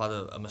think Klopp had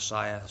a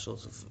messiah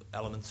sort of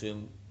element to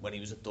him when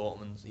he was at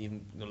Dortmund.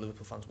 Even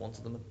Liverpool fans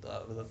wanted him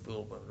at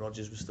Liverpool when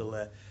Rodgers was still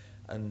there,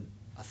 and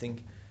I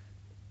think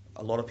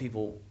a lot of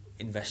people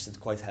invested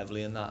quite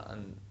heavily in that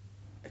and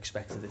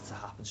expected it to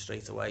happen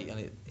straight away.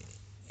 And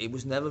it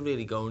was never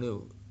really going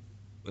to.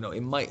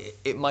 It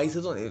might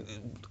have done.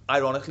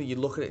 Ironically, you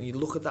look at it and you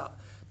look at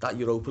that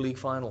Europa League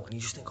final and you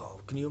just think,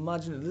 can you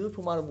imagine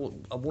Liverpool might have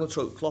won a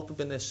trophy? Klopp had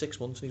been there 6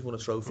 months and he's won a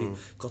trophy,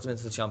 got them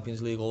into the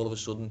Champions League all of a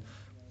sudden,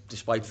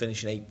 despite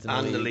finishing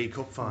 8th in the League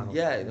Cup final.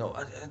 Yeah,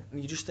 and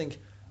you just think,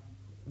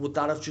 would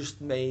that have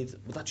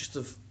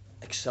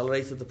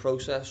accelerated the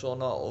process or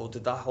not, or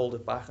did that hold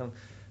it back? And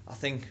I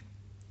think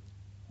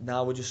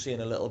now we're just seeing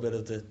a little bit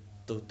of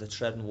the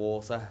treading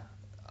water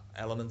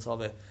element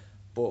of it,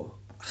 but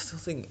I still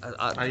think.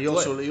 And he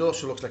also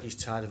looks like he's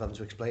tired of having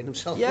to explain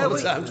himself. Yeah,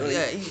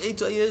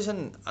 he is,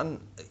 and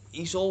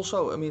he's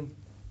also. I mean,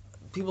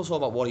 people talk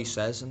about what he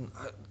says, and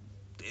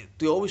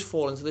they always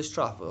fall into this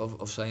trap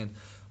of saying,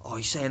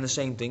 he's saying the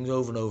same things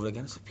over and over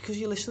again. It's because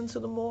you listen to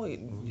them more.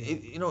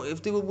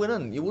 If they were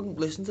winning, you wouldn't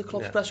listen to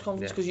Klopp's press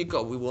conference because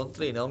we won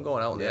 3-0, I'm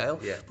going out in the aisle.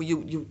 Yeah. But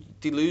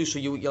they lose, so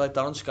you're like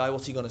Darren Sky,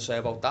 what's he going to say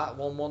about that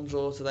 1-1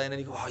 draw today? And then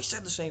you go, he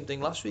said the same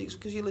thing last week. It's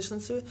because you're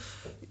listening to it.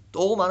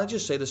 All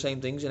managers say the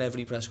same things in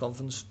every press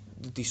conference.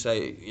 They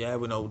say,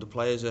 we know the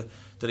players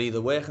they're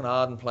either working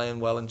hard and playing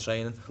well in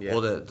training,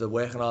 or they're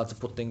working hard to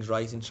put things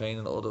right in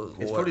training.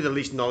 It's probably the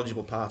least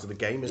knowledgeable part of the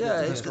game, isn't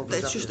it?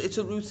 It's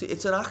a routine,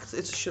 it's an act,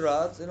 it's a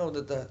charade. They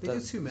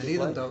do too many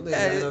of them, don't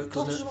they?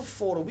 Klopp does about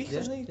 4 a week,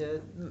 doesn't he?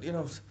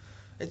 Yeah.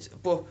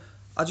 But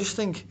I just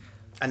think.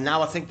 And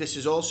now I think this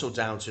is also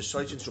down to,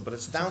 sorry to interrupt, but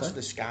it's down to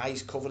the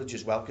Sky's coverage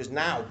as well, because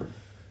now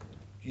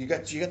you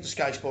get the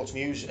Sky Sports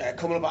News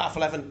coming up at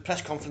 11:30,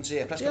 press conference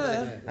here,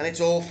 and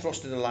it's all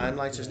thrust in the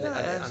limelight, isn't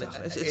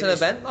it? It's an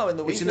event now in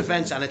the week. It's an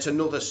event, and it's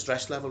another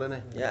stress level, isn't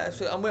it? Yeah,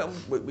 and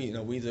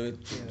we do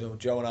it.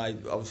 Joe and I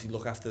obviously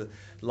look after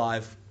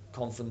live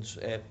conference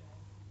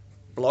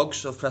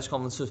blogs of press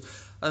conferences,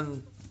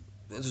 and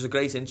there's a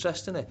great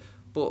interest in it.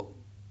 But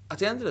at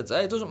the end of the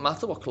day, it doesn't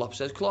matter what Klopp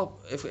says. Klopp,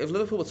 if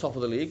Liverpool were top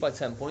of the league by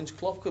 10 points,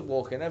 Klopp could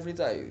walk in every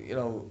day,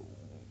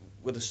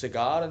 with a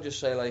cigar and just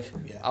say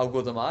how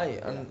good am I?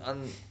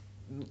 And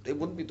it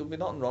wouldn't be, there'd be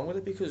nothing wrong with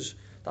it, because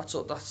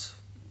that's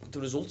the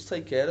results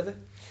take care of it.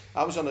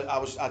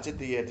 I did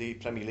the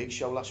Premier League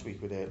show last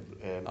week with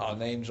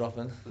name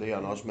dropping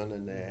Leon Osman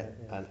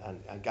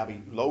and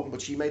Gabby Logan,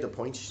 but she made a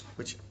point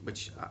which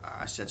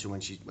I said to her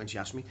when she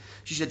asked me.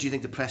 She said, "Do you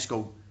think the press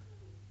go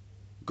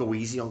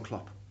easy on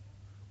Klopp,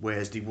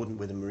 whereas they wouldn't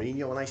with a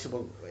Mourinho?" And I said,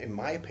 well, in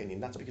my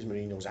opinion, that's because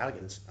Mourinho's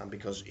arrogant, and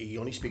because he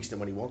only speaks to them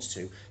when he wants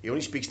to. He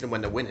only speaks to them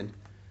when they're winning.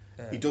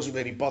 He doesn't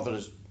really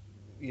bother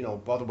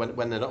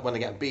when they're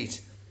getting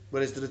beat.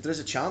 Whereas there is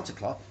a charm to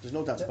Klopp, there's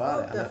no doubt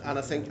about it. And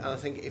I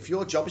think if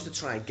your job is to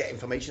try and get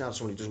information out of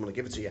someone who doesn't want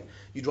to give it to you,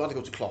 you'd rather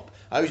go to Klopp.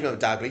 I always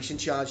remember Dalglish in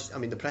charge. I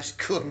mean, the press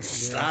couldn't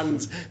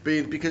stand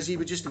because he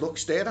would just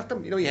stare at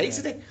them. He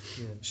hated it.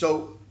 Yeah.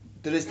 So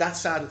there is that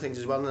side of things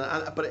as well.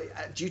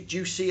 But do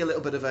you see a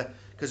little bit of a?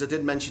 Because I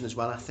did mention as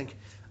well, I think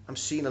I'm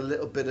seeing a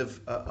little bit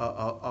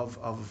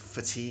of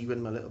fatigue with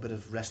him, a little bit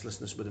of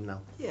restlessness with him now.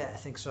 Yeah, I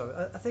think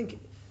so. I think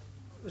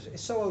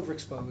it's so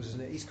overexposed,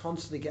 isn't it? He's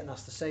constantly getting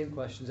asked the same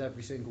questions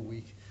every single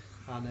week,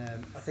 and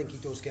I think he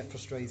does get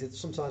frustrated.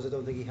 Sometimes I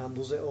don't think he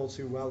handles it all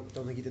too well. I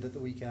don't think he did at the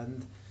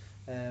weekend,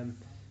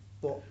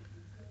 but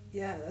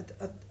yeah,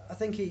 I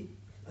think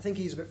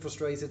he's a bit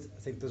frustrated. I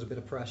think there's a bit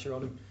of pressure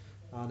on him,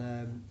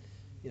 and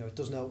it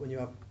doesn't help when you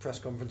have press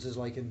conferences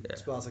like in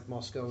Spartak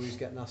Moscow. He's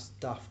getting asked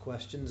daft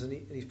questions, and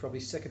he's probably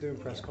sick of doing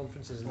press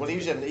conferences. Well, he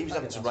was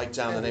having to write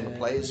down the name of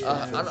players,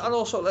 and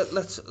also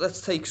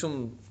let's take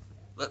some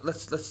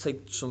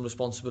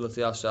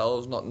responsibility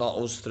ourselves, not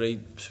us three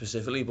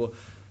specifically, but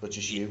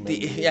just you,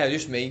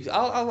 just me.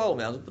 I'll hold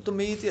my hands. But the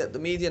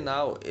media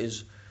now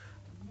is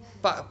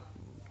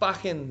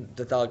back in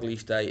the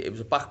Dalglish day. It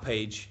was a back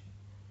page,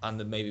 and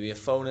there'd maybe be a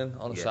phone in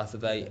on a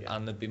Saturday,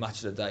 and there'd be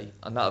match of the day,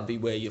 and that'd be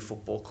where your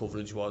football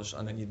coverage was,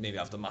 and then you'd maybe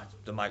have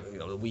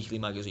the weekly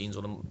magazines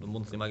or the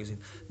monthly magazine.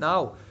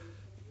 Now,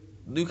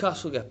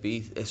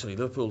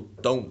 Liverpool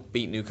don't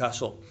beat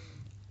Newcastle,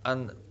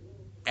 and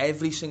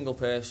every single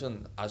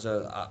person has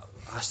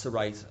to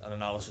write an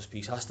analysis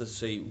piece, has to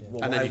say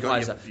why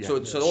is that.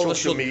 So all of a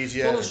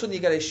sudden you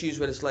get issues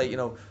where it's like,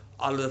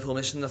 are Liverpool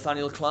missing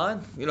Nathaniel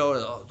Klein?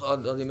 Are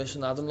they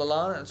missing Adam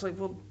Lallana? It's like,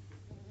 well,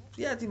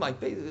 yeah, they might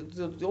be.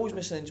 They're always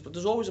missing injured, but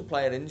there's always a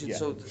player injured.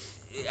 So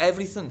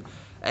everything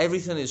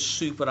is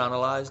super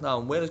analysed now,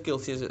 and we're as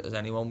guilty as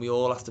anyone. We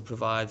all have to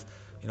provide.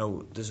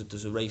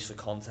 There's a race for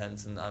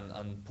content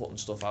and putting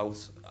stuff out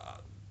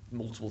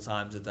multiple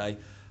times a day,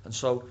 and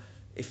so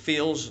it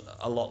feels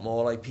a lot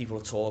more like people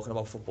are talking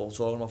about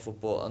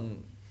football,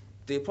 and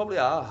they probably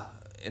are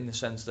in the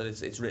sense that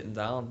it's written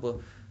down,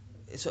 but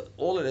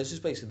all it is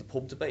basically the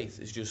pub debate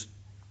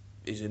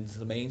is into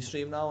the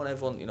mainstream now, and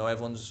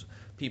everyone's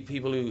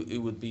people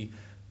who would be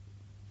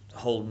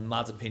holding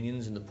mad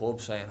opinions in the pub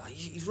saying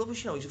he's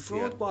rubbish, he's a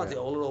fraud,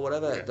 Guardiola or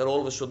whatever. They're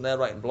all of a sudden they're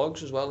writing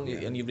blogs as well,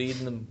 and you're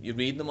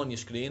reading them on your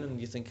screen, and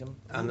you're thinking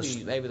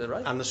maybe they're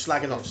right. And the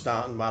slagging off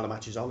starting while the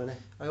match is on, innit?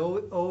 I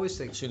always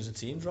think as soon as the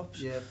team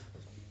drops.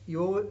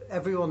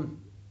 Everyone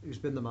who's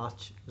been the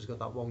match has got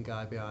that one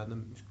guy behind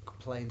them who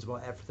complains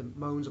about everything,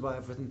 moans about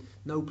everything.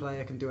 No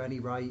player can do any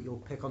right. You'll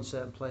pick on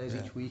certain players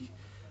each week,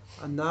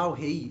 and now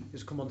he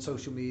has come on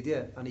social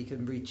media and he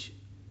can reach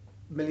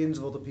millions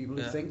of other people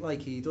who think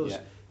like he does.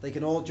 They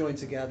can all join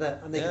together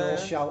and they can all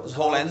shout. There's a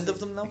whole end of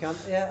them now.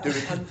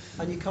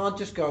 And you can't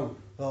just go,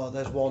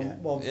 there's one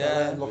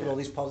fella and look at all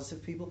these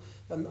positive people.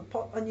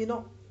 And you're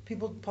not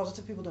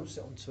positive people don't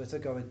sit on Twitter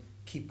going,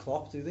 keep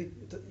Klopp, do they?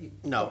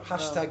 No.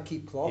 Hashtag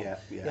keep Klopp.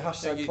 You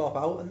hashtag Klopp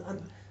out.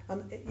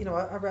 And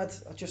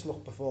I just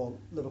looked before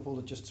Liverpool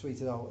had just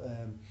tweeted out.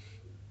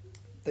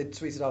 They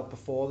tweeted out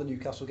before the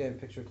Newcastle game a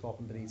picture of Klopp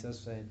and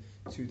Benitez saying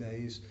 2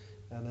 days,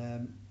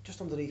 and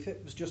just underneath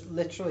it was just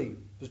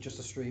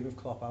a stream of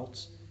Klopp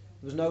outs.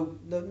 There was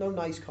no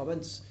nice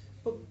comments,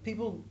 but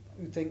people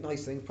who think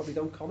nice things probably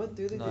don't comment,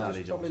 do they? No, they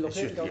just probably look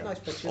at it and go, nice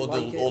picture. Or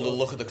they'll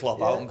look at the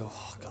Klopp out and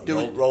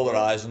go, roll their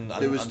eyes and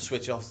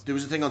switch off. There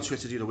was a thing on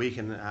Twitter the other week,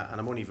 and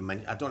I won't even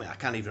mention. I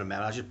can't even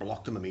remember. I just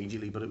blocked them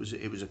immediately. But it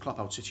was a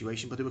Klopp out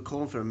situation. But they were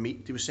calling for a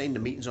meet. They were saying the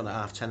meeting's on at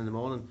 10:30 in the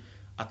morning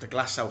at the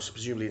Glass House,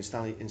 presumably in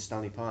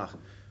Stanley Park.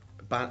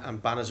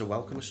 And banners are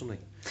welcome or something,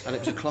 and it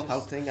was a Klopp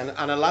out thing, and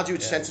a lad who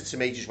had sent it to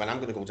me just went, I'm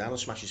going to go down and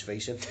smash his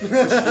face in,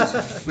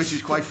 which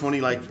is quite funny,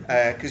 like,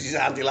 because he's a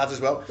handy lad as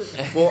well.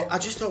 But I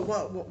just thought,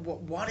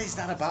 what is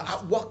that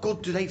about? What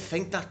good do they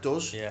think that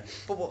does? Yeah,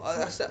 but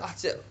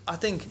that's it. I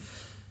think,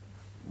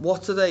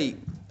 what do they?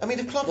 I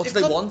mean, what do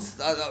they want?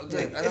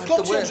 If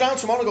Klopp turns around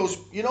tomorrow and goes,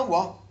 you know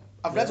what?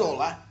 I've read all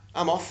that.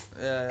 I'm off.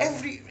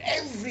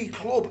 Every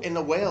club in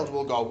the world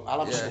will go, I'll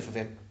have a sniff of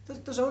him.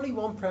 There's only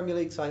one Premier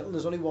League title and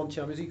there's only one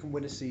Champions League you can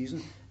win a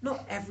season.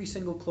 Not every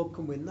single club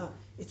can win that.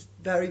 It's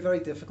very, very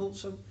difficult.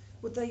 So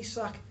would they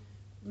sack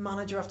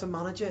manager after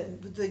manager?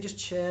 Would they just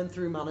churn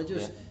through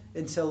managers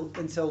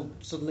until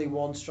suddenly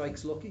one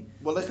strikes lucky?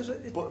 Well,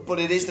 but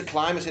it is the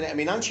climate, isn't it? I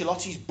mean,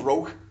 Ancelotti's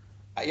broke.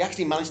 He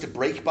actually managed to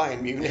break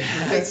Bayern Munich.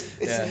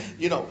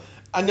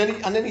 And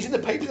then he's in the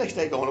paper next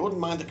day going, I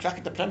wouldn't mind the crack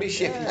at the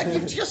Premiership. Like,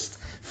 you've just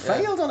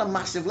failed on a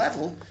massive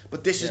level,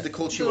 but this is the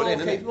culture we're in,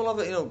 isn't it? Capable of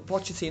it.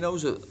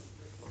 Pochettino's a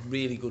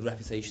really good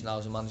reputation now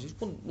as a manager. He's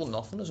won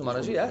nothing as a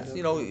manager,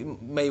 He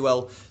may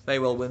well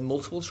win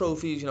multiple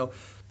trophies.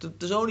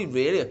 There's only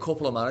really a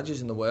couple of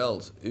managers in the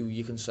world who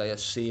you can say are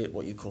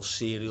what you call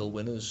serial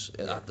winners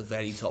at the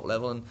very top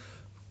level, and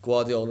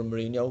Guardiola and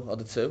Mourinho are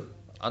the two.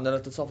 And then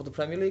at the top of the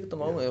Premier League at the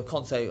moment,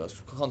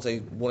 Conte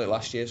won it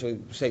last year, so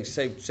say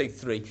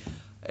three.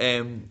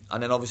 And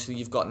then obviously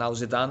you've got now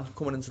Zidane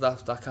coming into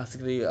that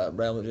category at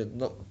Real Madrid.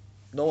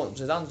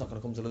 Zidane's not going to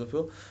come to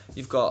Liverpool.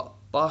 You've got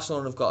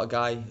Barcelona have got a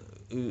guy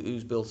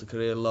who's built a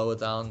career lower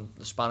down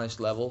the Spanish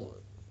level.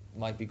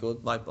 Might be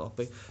good, might not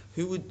be.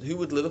 Who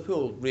would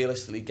Liverpool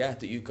realistically get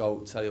that you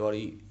go, tell you what,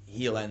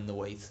 he'll end the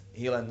wait.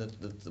 He'll end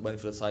the wait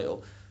for the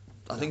title.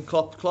 I think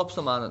Klopp's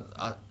the man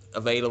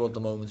available at the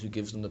moment who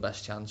gives them the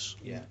best chance.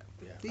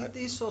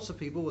 These sorts of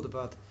people would have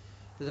had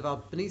They'd have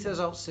had Benitez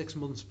out 6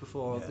 months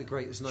before the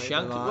greatest night of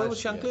their What lives.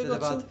 was Shankly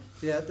got to?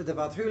 They'd have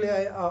had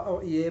Houllier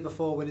out a year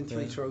before winning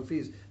 3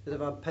 trophies. They'd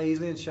have had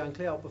Paisley and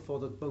Shankly out before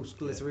the most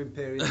glittering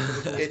period in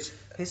Liverpool's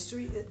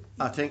history.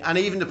 I think, and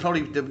even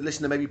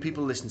maybe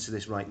people listen to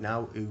this right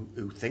now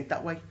who think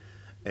that way.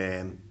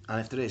 And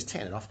if there is,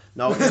 turn it off.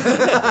 No,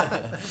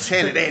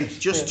 turn it in.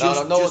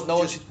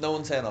 No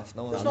one turn off.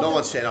 No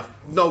one's turn off.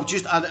 No,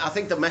 I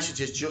think the message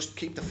is just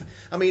keep the.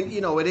 I mean,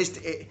 you know, it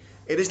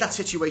is that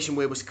situation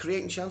where we're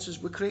creating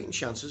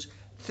chances.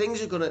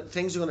 Things are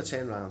gonna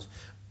turn around.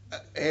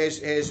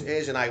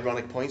 Here's an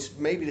ironic point.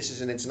 Maybe this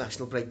is an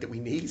international break that we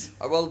need.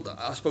 Well,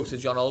 I spoke to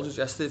John Aldridge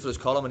yesterday for his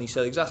column, and he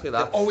said exactly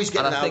that. They're always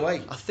getting our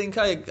way. I think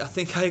I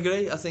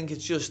agree. I think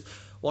it's just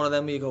one of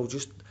them where you go,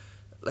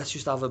 let's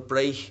just have a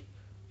break.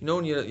 You know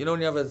when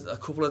you have a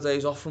couple of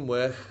days off from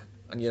work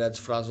and your head's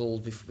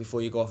frazzled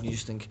before you go off, and you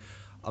just think,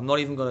 I'm not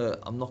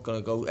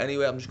gonna go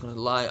anywhere. I'm just gonna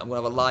lie. I'm gonna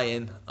have a lie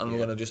in, and I'm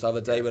gonna just have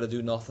a day where I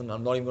do nothing.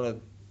 I'm not even gonna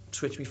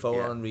switch my phone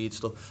on and read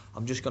stuff.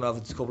 I'm just going to have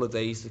a couple of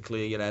days to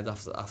clear your head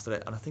after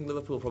it, and I think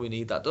Liverpool probably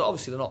need that.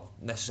 Obviously they're not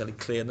necessarily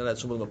clearing their head,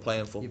 some of them are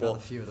playing football. You've had a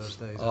few of those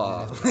days.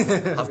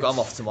 I've got them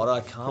off tomorrow,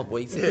 I can't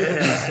wait.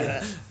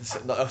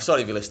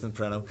 Sorry if you're listening,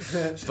 Preno.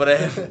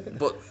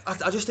 But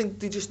I just think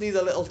they just need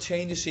a little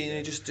change of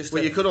scenery.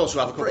 Well, you could also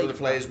have a couple of the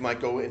players might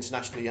go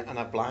internationally and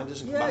have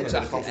blinders and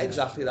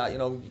exactly that. You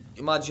know,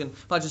 imagine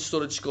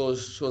Sturridge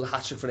scores a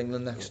hat-trick for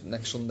England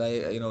next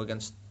Sunday, you know,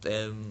 against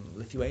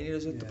Lithuania,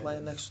 is it? They're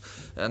playing next,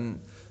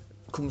 and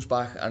comes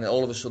back and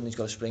all of a sudden he's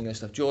got a spring and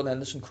stuff. Jordan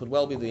Henderson could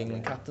well be the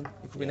England captain.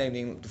 He could be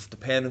named the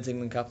parent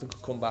England captain.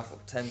 Could come back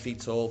 10 feet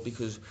tall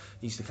because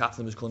he's the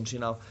captain of his country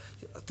now.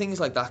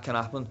 Things like that can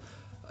happen.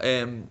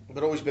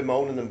 We've always been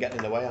moaning them getting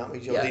in the way, aren't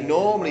we, Joe? They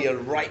normally are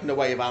right in the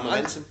way of our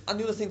momentum. And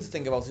the other thing to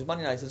think about is Man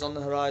United's on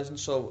the horizon.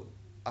 So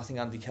I think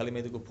Andy Kelly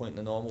made a good point in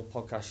the normal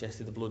podcast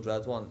yesterday, the Blood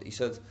Red one. He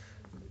said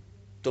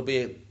there'll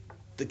be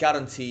the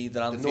guarantee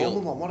that Anfield... The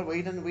normal one, what are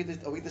we then? Are we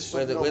the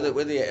sub-normal?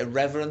 We're the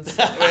irreverent...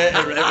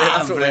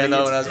 That's what we're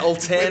known as.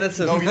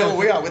 Alternative. No, you know what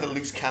we are? We're the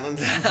loose cannon.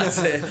 That's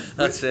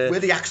it. We're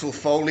the Axel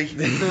Foley.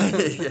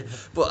 Yeah.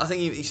 But I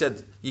think he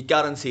said, you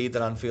guaranteed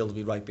that Anfield will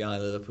be right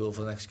behind Liverpool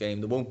for the next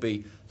game. There won't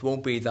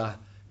be that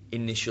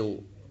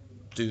initial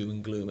doom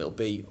and gloom. It'll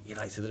be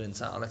United are in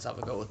town, let's have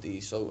a go at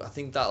these. So I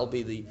think that'll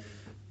be the...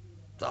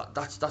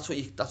 That's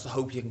the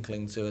hope you can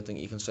cling to. I think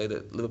you can say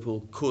that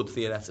Liverpool could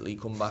theoretically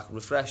come back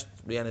refreshed,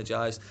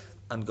 re-energised,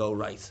 and go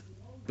right,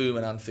 boom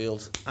in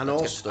Anfield. And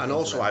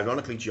also,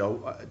 ironically,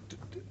 Joe,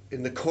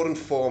 in the current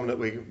form that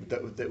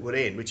we're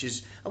in, which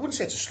is, I wouldn't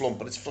say it's a slump,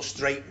 but it's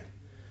frustrating.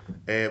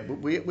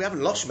 We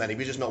haven't lost many,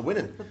 we're just not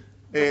winning.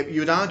 You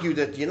would argue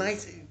that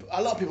United.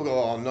 A lot of people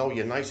go, "Oh no,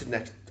 United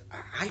next."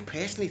 I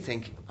personally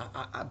think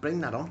I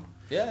bring that on.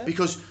 Yeah.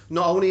 Because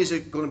not only is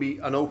it going to be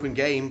an open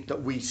game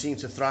that we seem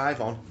to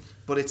thrive on,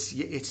 but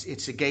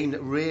it's a game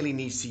that really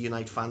needs to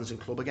unite fans and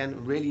club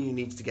again. Really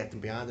needs to get them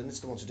behind, and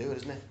it's the one to do it,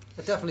 isn't it?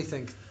 I definitely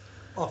think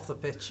off the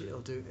pitch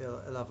it'll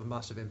have a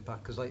massive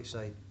impact, because, like you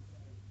say,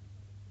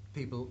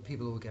 people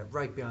will get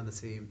right behind the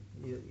team.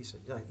 You say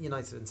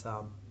United in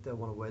town, they'll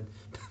want to win.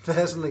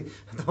 Personally,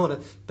 I don't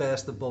want to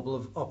burst the bubble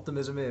of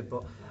optimism here,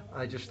 but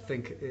I just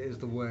think it is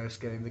the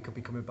worst game they could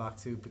be coming back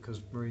to, because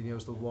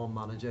Mourinho's the one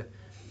manager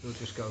who'll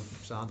just go,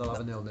 sound, I'll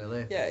have a 0-0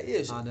 here. Yeah, he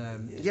is. And,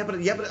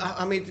 but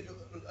I mean,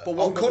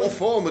 on current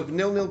form, would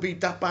 0-0 be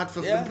that bad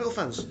for Liverpool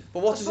fans?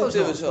 But what does it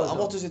do as well? And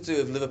what does it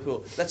do if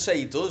Liverpool, let's say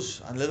he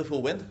does, and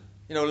Liverpool win?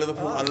 You know,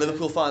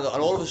 Liverpool find out,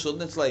 and all of a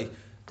sudden it's like,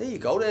 there you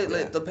go,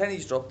 the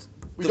penny's dropped.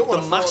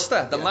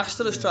 The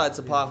master has tried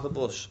to park the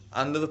bus,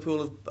 and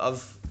Liverpool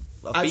have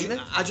beaten it.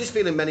 I just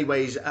feel in many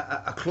ways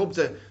a club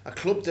that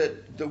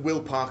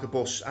will park a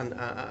bus, and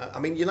I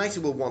mean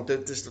United will want.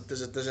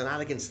 There's an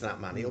arrogance to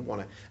that man. He'll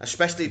want to,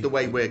 especially the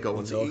way we're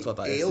going.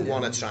 He'll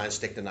want to try and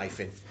stick the knife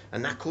in,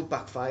 and that could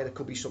backfire. It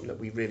could be something that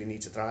we really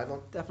need to thrive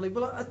on. Definitely.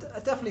 Well, I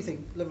definitely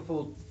think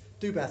Liverpool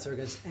do better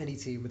against any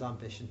team with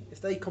ambition.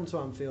 If they come to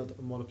Anfield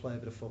and want to play a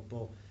bit of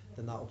football,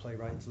 then that will play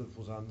right into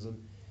Liverpool's hands.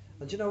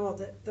 And you know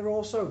what? They're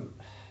also,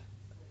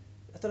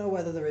 I don't know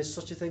whether there is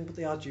such a thing, but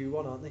they are due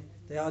one, aren't they?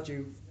 They are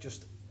due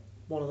just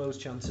one of those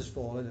chances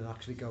falling and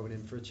actually going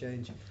in for a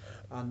change.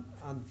 And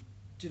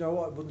do you know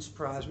what? It wouldn't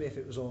surprise me if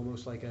it was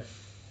almost like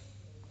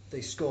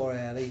they score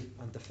early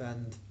and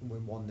defend and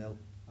win 1-0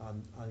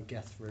 and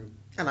get through.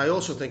 And I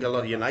also think a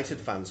lot of United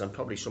fans and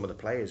probably some of the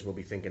players will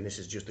be thinking this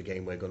is just a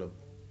game we're going to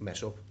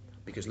mess up,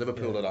 because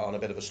Liverpool are on a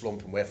bit of a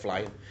slump and we're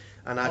flying.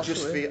 And I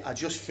just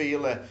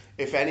feel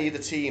if any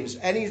team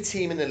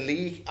in the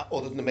league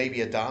other than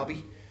maybe a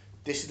derby,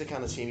 this is the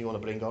kind of team you want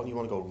to bring on. You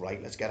want to go,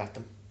 right, let's get at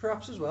them.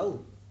 Perhaps as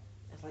well,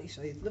 like you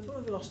say, Liverpool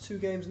have lost 2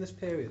 games in this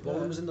period. One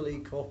of them was in the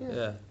League Cup.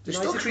 Yeah. They're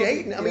still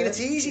creating. I mean, it's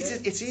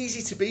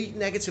easy to be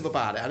negative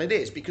about it, and it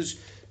is because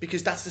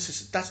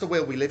that's the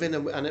world we live in,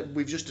 and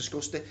we've just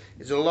discussed it.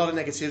 There's a lot of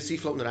negativity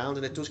floating around,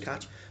 and it does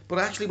catch. But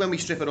actually, when we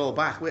strip it all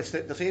back, the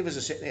three of us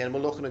are sitting here and we're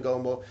looking and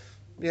going, well,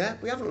 Yeah,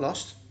 we haven't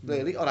lost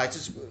really. All right,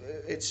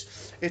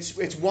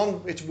 it's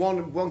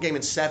one game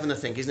in 7, I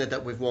think, isn't it,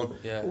 that we've won?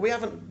 Yeah. But we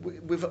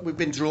haven't. We've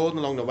been drawn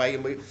along the way,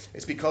 and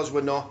it's because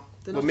we're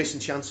missing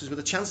chances, but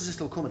the chances are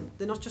still coming.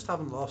 They not just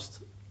haven't lost,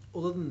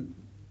 other than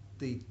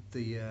the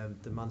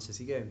Man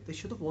City game. They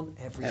should have won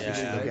every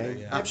single game. Yeah.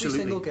 Every Absolutely.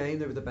 single game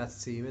they were the better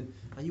team in,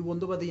 and you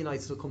wonder whether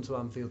United will come to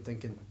Anfield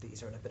thinking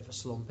these are in a bit of a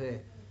slump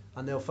here.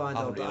 And they'll find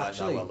out that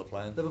actually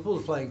Liverpool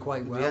are playing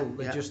quite well.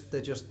 They're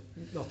just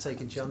not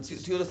taking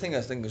chances. The other thing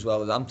I think as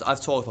well is I've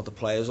talked about the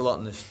players a lot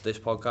in this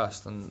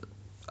podcast, and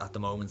at the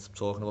moment I'm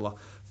talking a lot.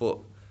 But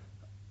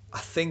I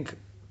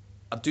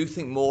do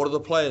think more of the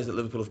players that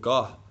Liverpool have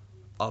got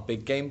are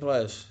big game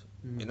players.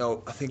 You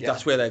know, I think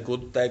that's where their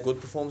good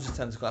performances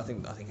tend to go. I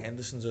think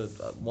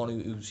Henderson's one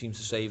who seems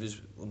to save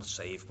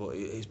but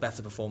his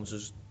better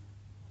performances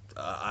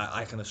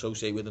I can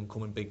associate with him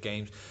coming big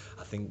games.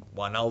 I think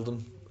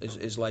Wijnaldum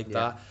is like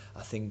that.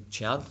 I think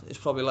Chan is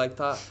probably like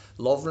that.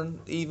 Lovren,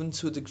 even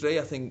to a degree.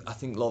 I think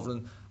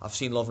Lovren. I've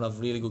seen Lovren have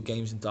really good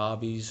games in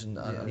derbies and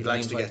he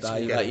likes games to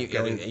like that.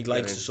 He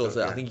likes to sort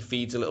of. I think he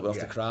feeds a little bit off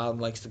the crowd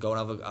and likes to go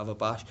and have a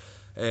bash.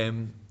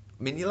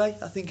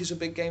 Mignolet, I think, is a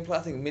big game player.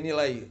 I think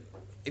Mignolet.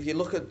 If you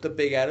look at the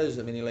big errors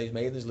that Mignolet's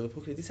made in his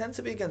Liverpool career, they tend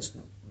to be against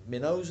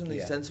minnows, and they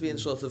tend to be in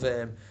sort of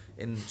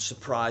in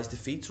surprise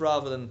defeats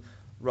rather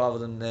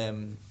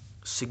than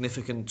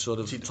significant sort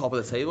of top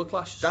of the table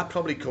clashes. That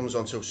probably comes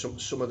on to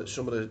some of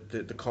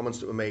the comments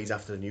that were made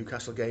after the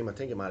Newcastle game. I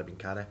think it might have been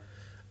Carra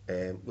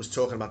was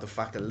talking about the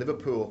fact that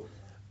Liverpool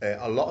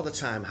a lot of the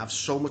time have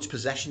so much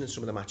possession in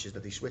some of the matches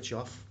that they switch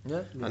off.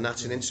 And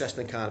that's an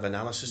interesting kind of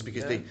analysis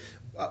because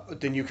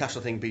the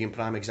Newcastle thing being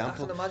prime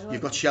example.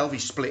 You've got Shelvey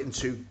split in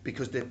two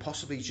because they're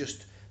possibly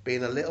just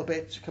being a little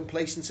bit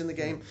complacent in the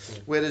game.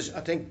 Whereas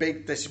I think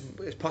this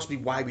is possibly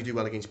why we do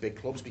well against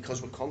big clubs,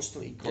 because we're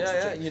constantly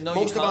concentrating.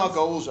 Most of our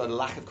goals are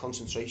lack of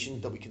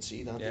concentration that we can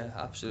see.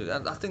 Absolutely.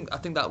 And I think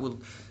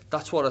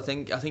that's what I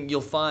think. I think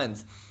you'll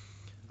find.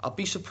 I'll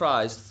be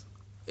surprised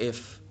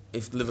if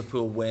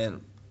Liverpool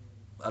weren't,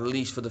 at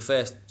least for the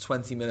first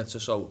 20 minutes or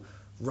so,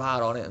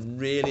 right on it and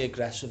really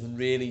aggressive and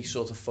really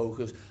sort of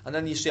focused. And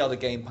then you see how the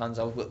game pans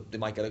out. They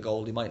might get a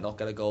goal, they might not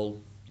get a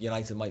goal.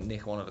 United might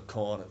nick one at the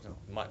corner.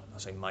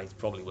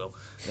 Probably will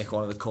nick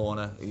one at the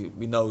corner.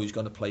 We know who's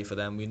going to play for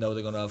them. We know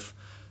they're going to have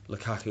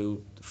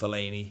Lukaku,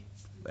 Fellaini,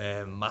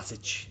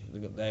 Matic.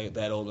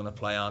 They're all going to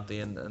play, aren't they?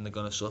 And they're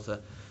going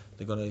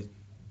to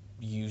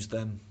use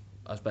them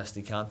as best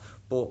they can.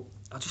 But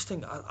I just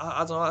think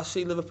I don't know. I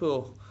see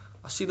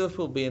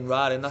Liverpool being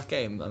right in that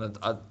game, and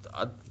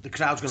the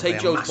crowd's going to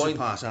play a massive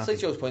part. Take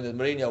Joe's point that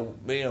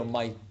Mourinho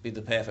might be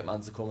the perfect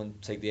man to come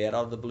and take the air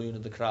out of the balloon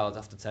of the crowd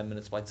after 10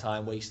 minutes by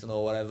time wasting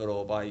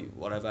or by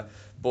whatever.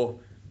 But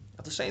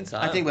at the same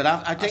time, I think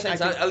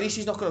at least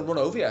he's not going to run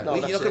over you. No,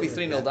 he's not going to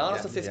be 3-0 down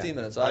after 15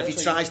 minutes. If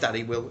he tries that,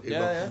 he will.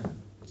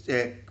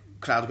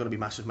 Crowd are going to be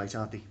massive, mate,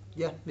 aren't they?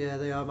 Yeah,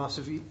 they are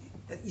massive. You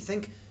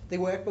think they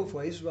work both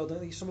ways as well,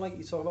 don't they? Someone like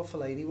you talk about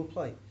Fellaini will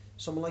play.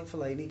 Someone like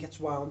Fellaini gets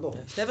wound up.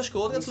 He's never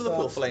scored against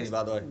Liverpool, Fellaini,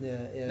 by the way.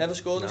 Yeah. Never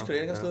scored in his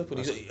career against Liverpool.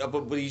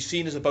 But he's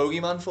seen as a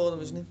bogeyman for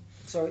them, isn't he?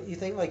 So you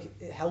think like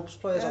it helps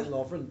players like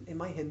Lovren? It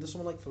might hinder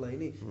someone like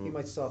Fellaini. He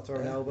might start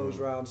throwing elbows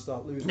around,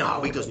 start losing.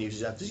 No, he doesn't use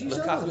his head.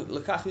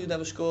 Lukaku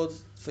never scored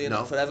for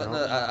Everton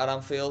at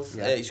Anfield.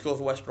 He scored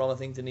for West Brom, I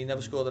think, and he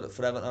never scored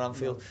for Everton at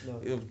Anfield.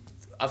 No.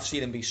 I've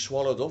seen him be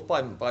swallowed up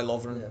by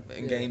Lovren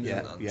in games.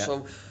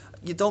 So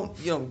you don't,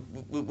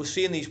 we're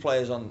seeing these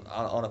players on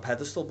a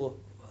pedestal, but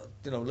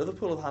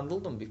Liverpool have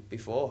handled them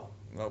before.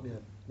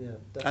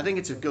 I think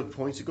it's a good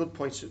point.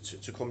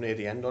 To come near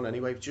the end on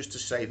anyway. Just to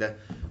say that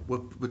we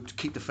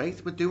keep the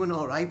faith. We're doing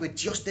all right. We're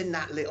just in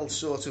that little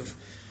sort of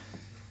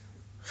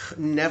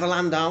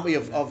Neverland, aren't we?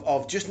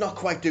 Of just not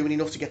quite doing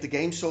enough to get the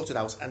game sorted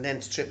out, and then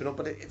tripping up.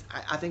 But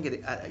I think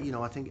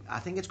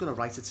it's going to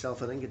right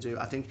itself. I think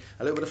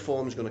a little bit of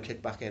form is going to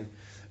kick back in.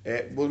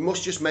 We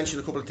must just mention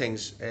a couple of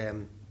things.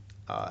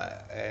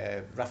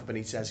 Rafa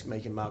Benitez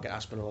making Margaret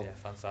Aspinall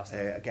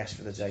a guest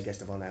for the day,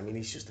 guest of honour. I mean,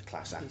 he's just a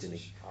class act, isn't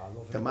he?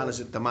 The man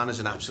is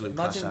an absolute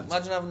class act.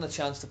 Imagine having the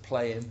chance to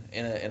play him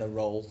in a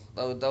role.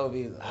 That would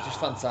be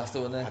just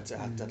fantastic, wouldn't it?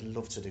 I'd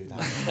love to do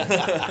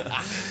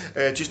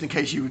that. Just in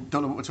case you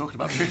don't know what we're talking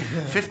about,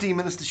 15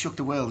 Minutes to Shock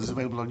the World is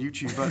available on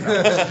YouTube right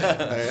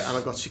now. And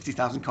I've got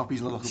 60,000 copies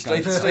in the local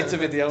straight to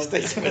video.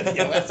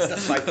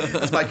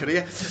 That's my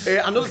career.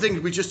 Another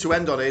thing just to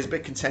end on is a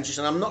bit contentious,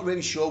 and I'm not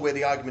really sure where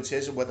the argument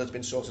is and whether it's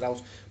been sorted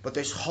out, but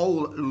this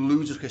whole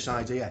ludicrous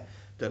idea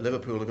that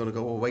Liverpool are going to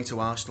go away to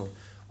Arsenal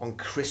on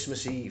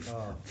Christmas Eve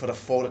for a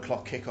 4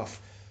 o'clock kickoff.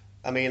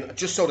 I mean,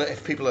 just so that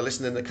if people are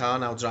listening in the car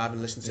now,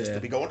 driving, listening to this,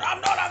 they'll be going,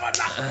 I'm not having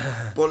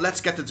that. But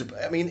let's get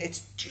I mean, it's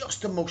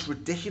just the most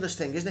ridiculous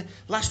thing, isn't it?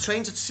 Last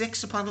train's at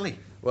 6, apparently.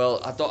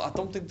 Well, I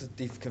don't think that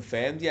they've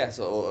confirmed yet,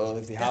 or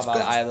if they have,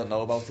 I don't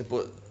know about it.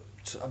 But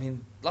I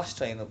mean, last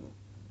train,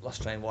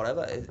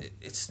 whatever.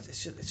 It's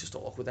just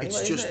awkward anyway.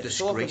 It's just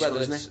disgraceful,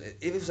 isn't it?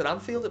 If it was at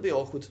Anfield, it'd be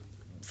awkward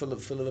for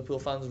Liverpool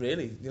fans,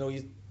 really.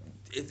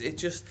 It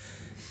just.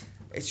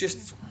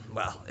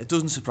 Well, it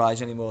doesn't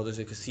surprise anymore, does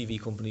it? Because TV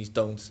companies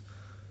don't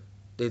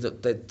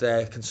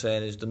their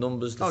concern is the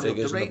numbers, the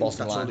figures, and the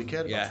bottom line. All they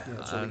care about. Yeah,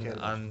 that's all they care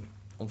about. And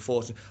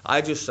unfortunately,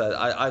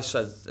 I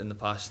said in the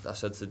past, I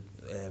said to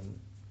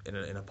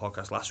in a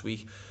podcast last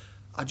week,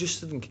 I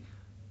just think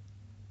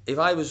if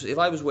I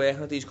was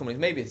working at these companies,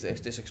 maybe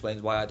this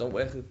explains why I don't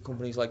work at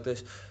companies like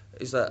this,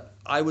 is that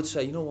I would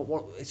say, you know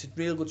what, it's a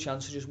real good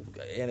chance to just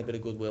earn a bit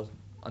of goodwill.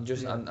 And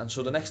and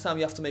so the next time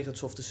you have to make a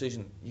tough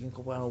decision, you can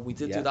go, well, we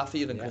did do that for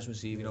you on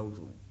Christmas Eve, you know,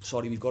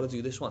 sorry, we've got to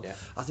do this one. Yeah.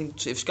 I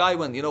think if Sky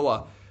went, you know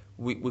what,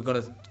 we're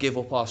going to give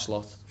up our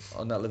slot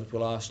on that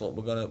Liverpool Arsenal,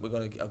 we're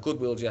going to a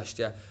goodwill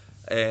gesture,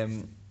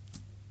 and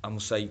we'll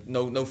say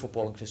no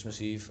football on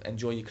Christmas Eve,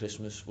 enjoy your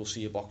Christmas, we'll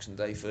see you Boxing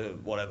Day for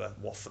whatever,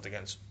 Watford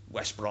against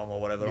West Brom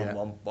or whatever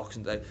on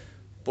Boxing Day.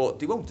 But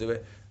they won't do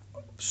it.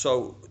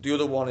 So the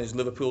other one is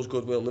Liverpool's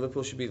goodwill.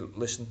 Liverpool should be,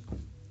 listen,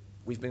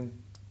 we've been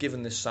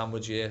given this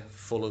sandwich here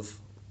full of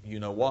you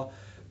know what.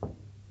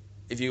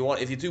 If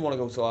you do want to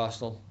go to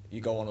Arsenal, you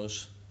go on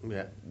us.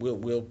 Yeah.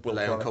 We'll put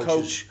on a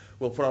coach.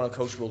 We'll put on a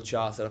coach. We'll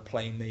charter a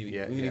plane. Maybe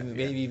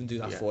maybe even do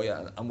that for you.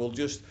 And we'll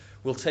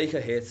take a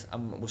hit.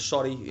 And we're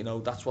sorry. You know,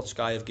 that's what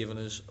Sky have given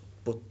us.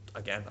 But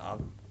again,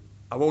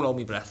 I won't hold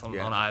my breath on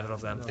either of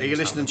them. Are you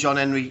listening, John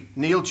Henry?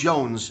 Neil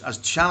Jones has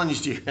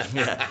challenged you.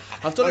 Yeah,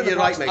 I've done it in the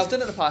past. I've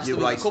done it in the past. You're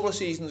right. A couple of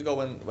seasons ago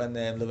when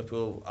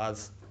Liverpool had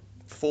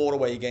 4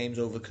 away games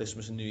over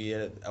Christmas and New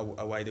Year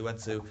away. They went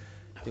to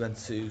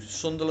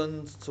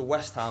Sunderland, to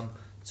West Ham,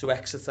 to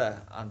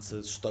Exeter, and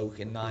to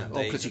Stoke in 9 days.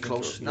 All pretty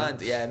close. 9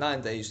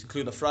 days,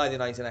 including a Friday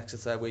night in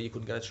Exeter where you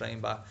couldn't get a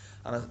train back.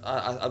 And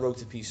I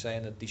wrote a piece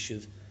saying that they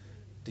should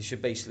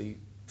basically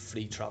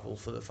free travel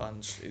for the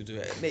fans who do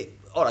it.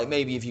 All right,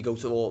 maybe if you go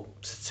to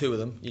 2 of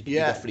them, you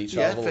get free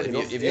travel.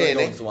 If you're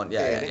going to one,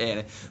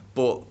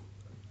 but.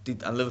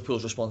 And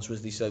Liverpool's response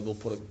was, they said, we'll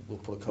put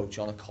a coach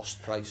on a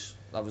cost price.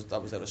 That was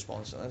their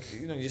response. And,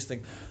 you know, you just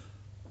think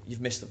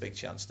you've missed a big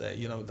chance there.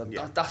 You know,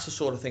 that's the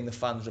sort of thing the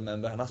fans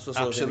remember, and that's the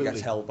sort of thing that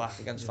gets held back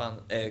against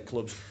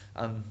clubs.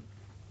 And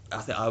I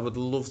think I would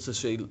love to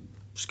see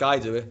Sky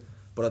do it,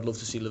 but I'd love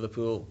to see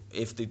Liverpool,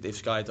 if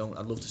Sky don't,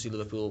 I'd love to see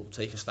Liverpool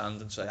take a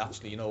stand and say,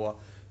 actually, you know what,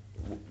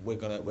 we're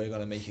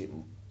gonna make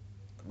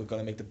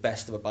the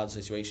best of a bad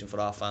situation for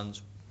our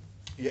fans.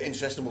 Yeah,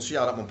 interesting. We'll see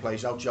how that one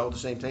plays out. Joe, the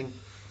same thing.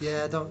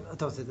 Yeah, I don't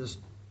think there's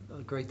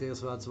a great deal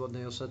to add to what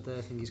Neil said there.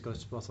 I think he's got it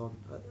spot on.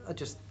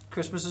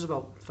 Christmas is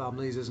about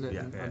families, isn't it?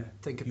 And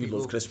think of you people.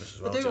 Love Christmas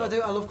as well. I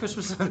do. I love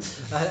Christmas.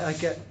 I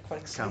get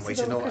quite excited.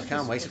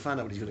 Can't wait to find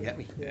out what he's going to get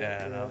me.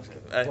 Bueno,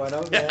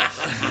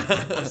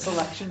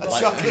 selection. A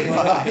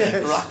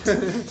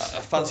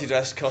fancy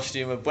dress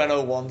costume, a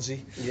Bueno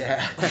onesie.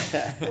 Yeah.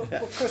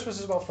 But Christmas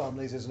is about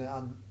families, isn't it?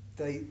 And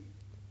they.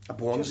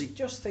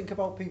 Just think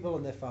about people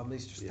and their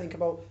families. Just think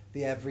about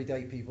the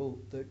everyday people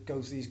that go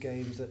to these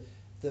games,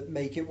 that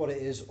make it what it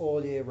is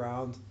all year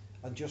round,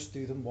 and just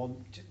do them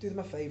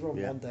a favour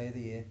on one day of the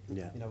year.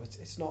 Yeah. You know,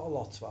 it's not a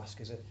lot to ask,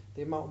 is it?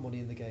 The amount of money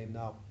in the game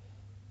now,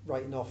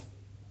 writing off.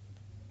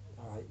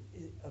 All right,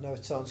 I know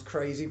it sounds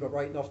crazy, but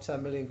writing off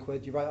 10 million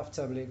quid, you write off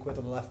 10 million quid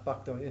on the left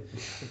back, don't you?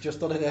 We've just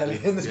done it earlier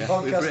in this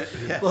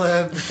podcast.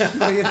 But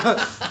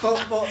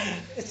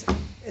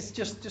it's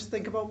just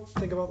think about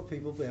the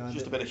people behind it.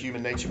 Just a bit of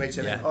human nature, mate.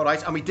 All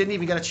right, and we didn't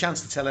even get a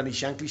chance to tell any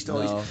Shankly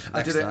stories. No,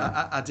 I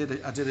did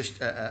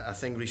a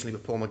thing recently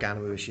with Paul McGann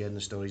where we were sharing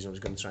the stories, and I was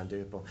going to try and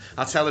do it, but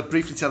I'll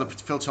briefly tell the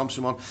Phil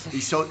Thompson one.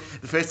 The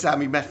first time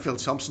he met Phil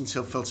Thompson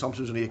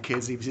was only a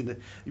kid. He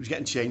was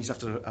getting changed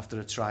after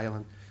a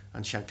trial,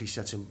 and Shankly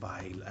said to him,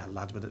 "Bye,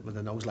 lad, with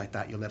a nose like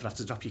that, you'll never have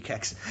to drop your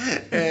kecks."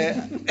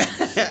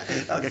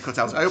 I'll get cut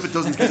out. I hope it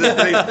doesn't, because it's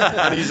brilliant,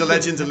 and he's a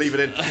legend to leave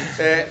it in.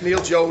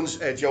 Neil Jones,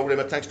 Joe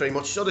Rimmer, thanks very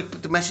much. So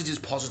the message is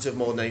positive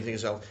more than anything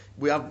as well.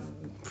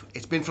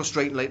 It's been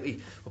frustrating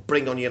lately.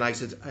 Bring on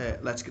United.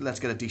 Let's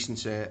get a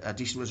decent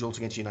result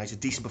against United,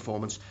 decent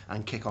performance,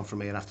 and kick on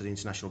from here after the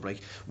international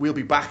break. We'll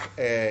be back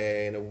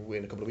in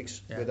a couple of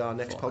weeks with our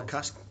next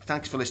podcast.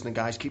 Thanks for listening,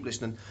 guys. Keep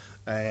listening.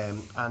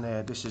 And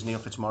this is Neil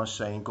Fitzmaurice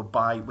saying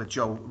goodbye with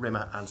Joe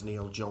Rimmer and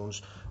Neil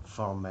Jones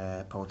from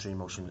Poetry in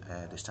Motion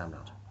this time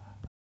round.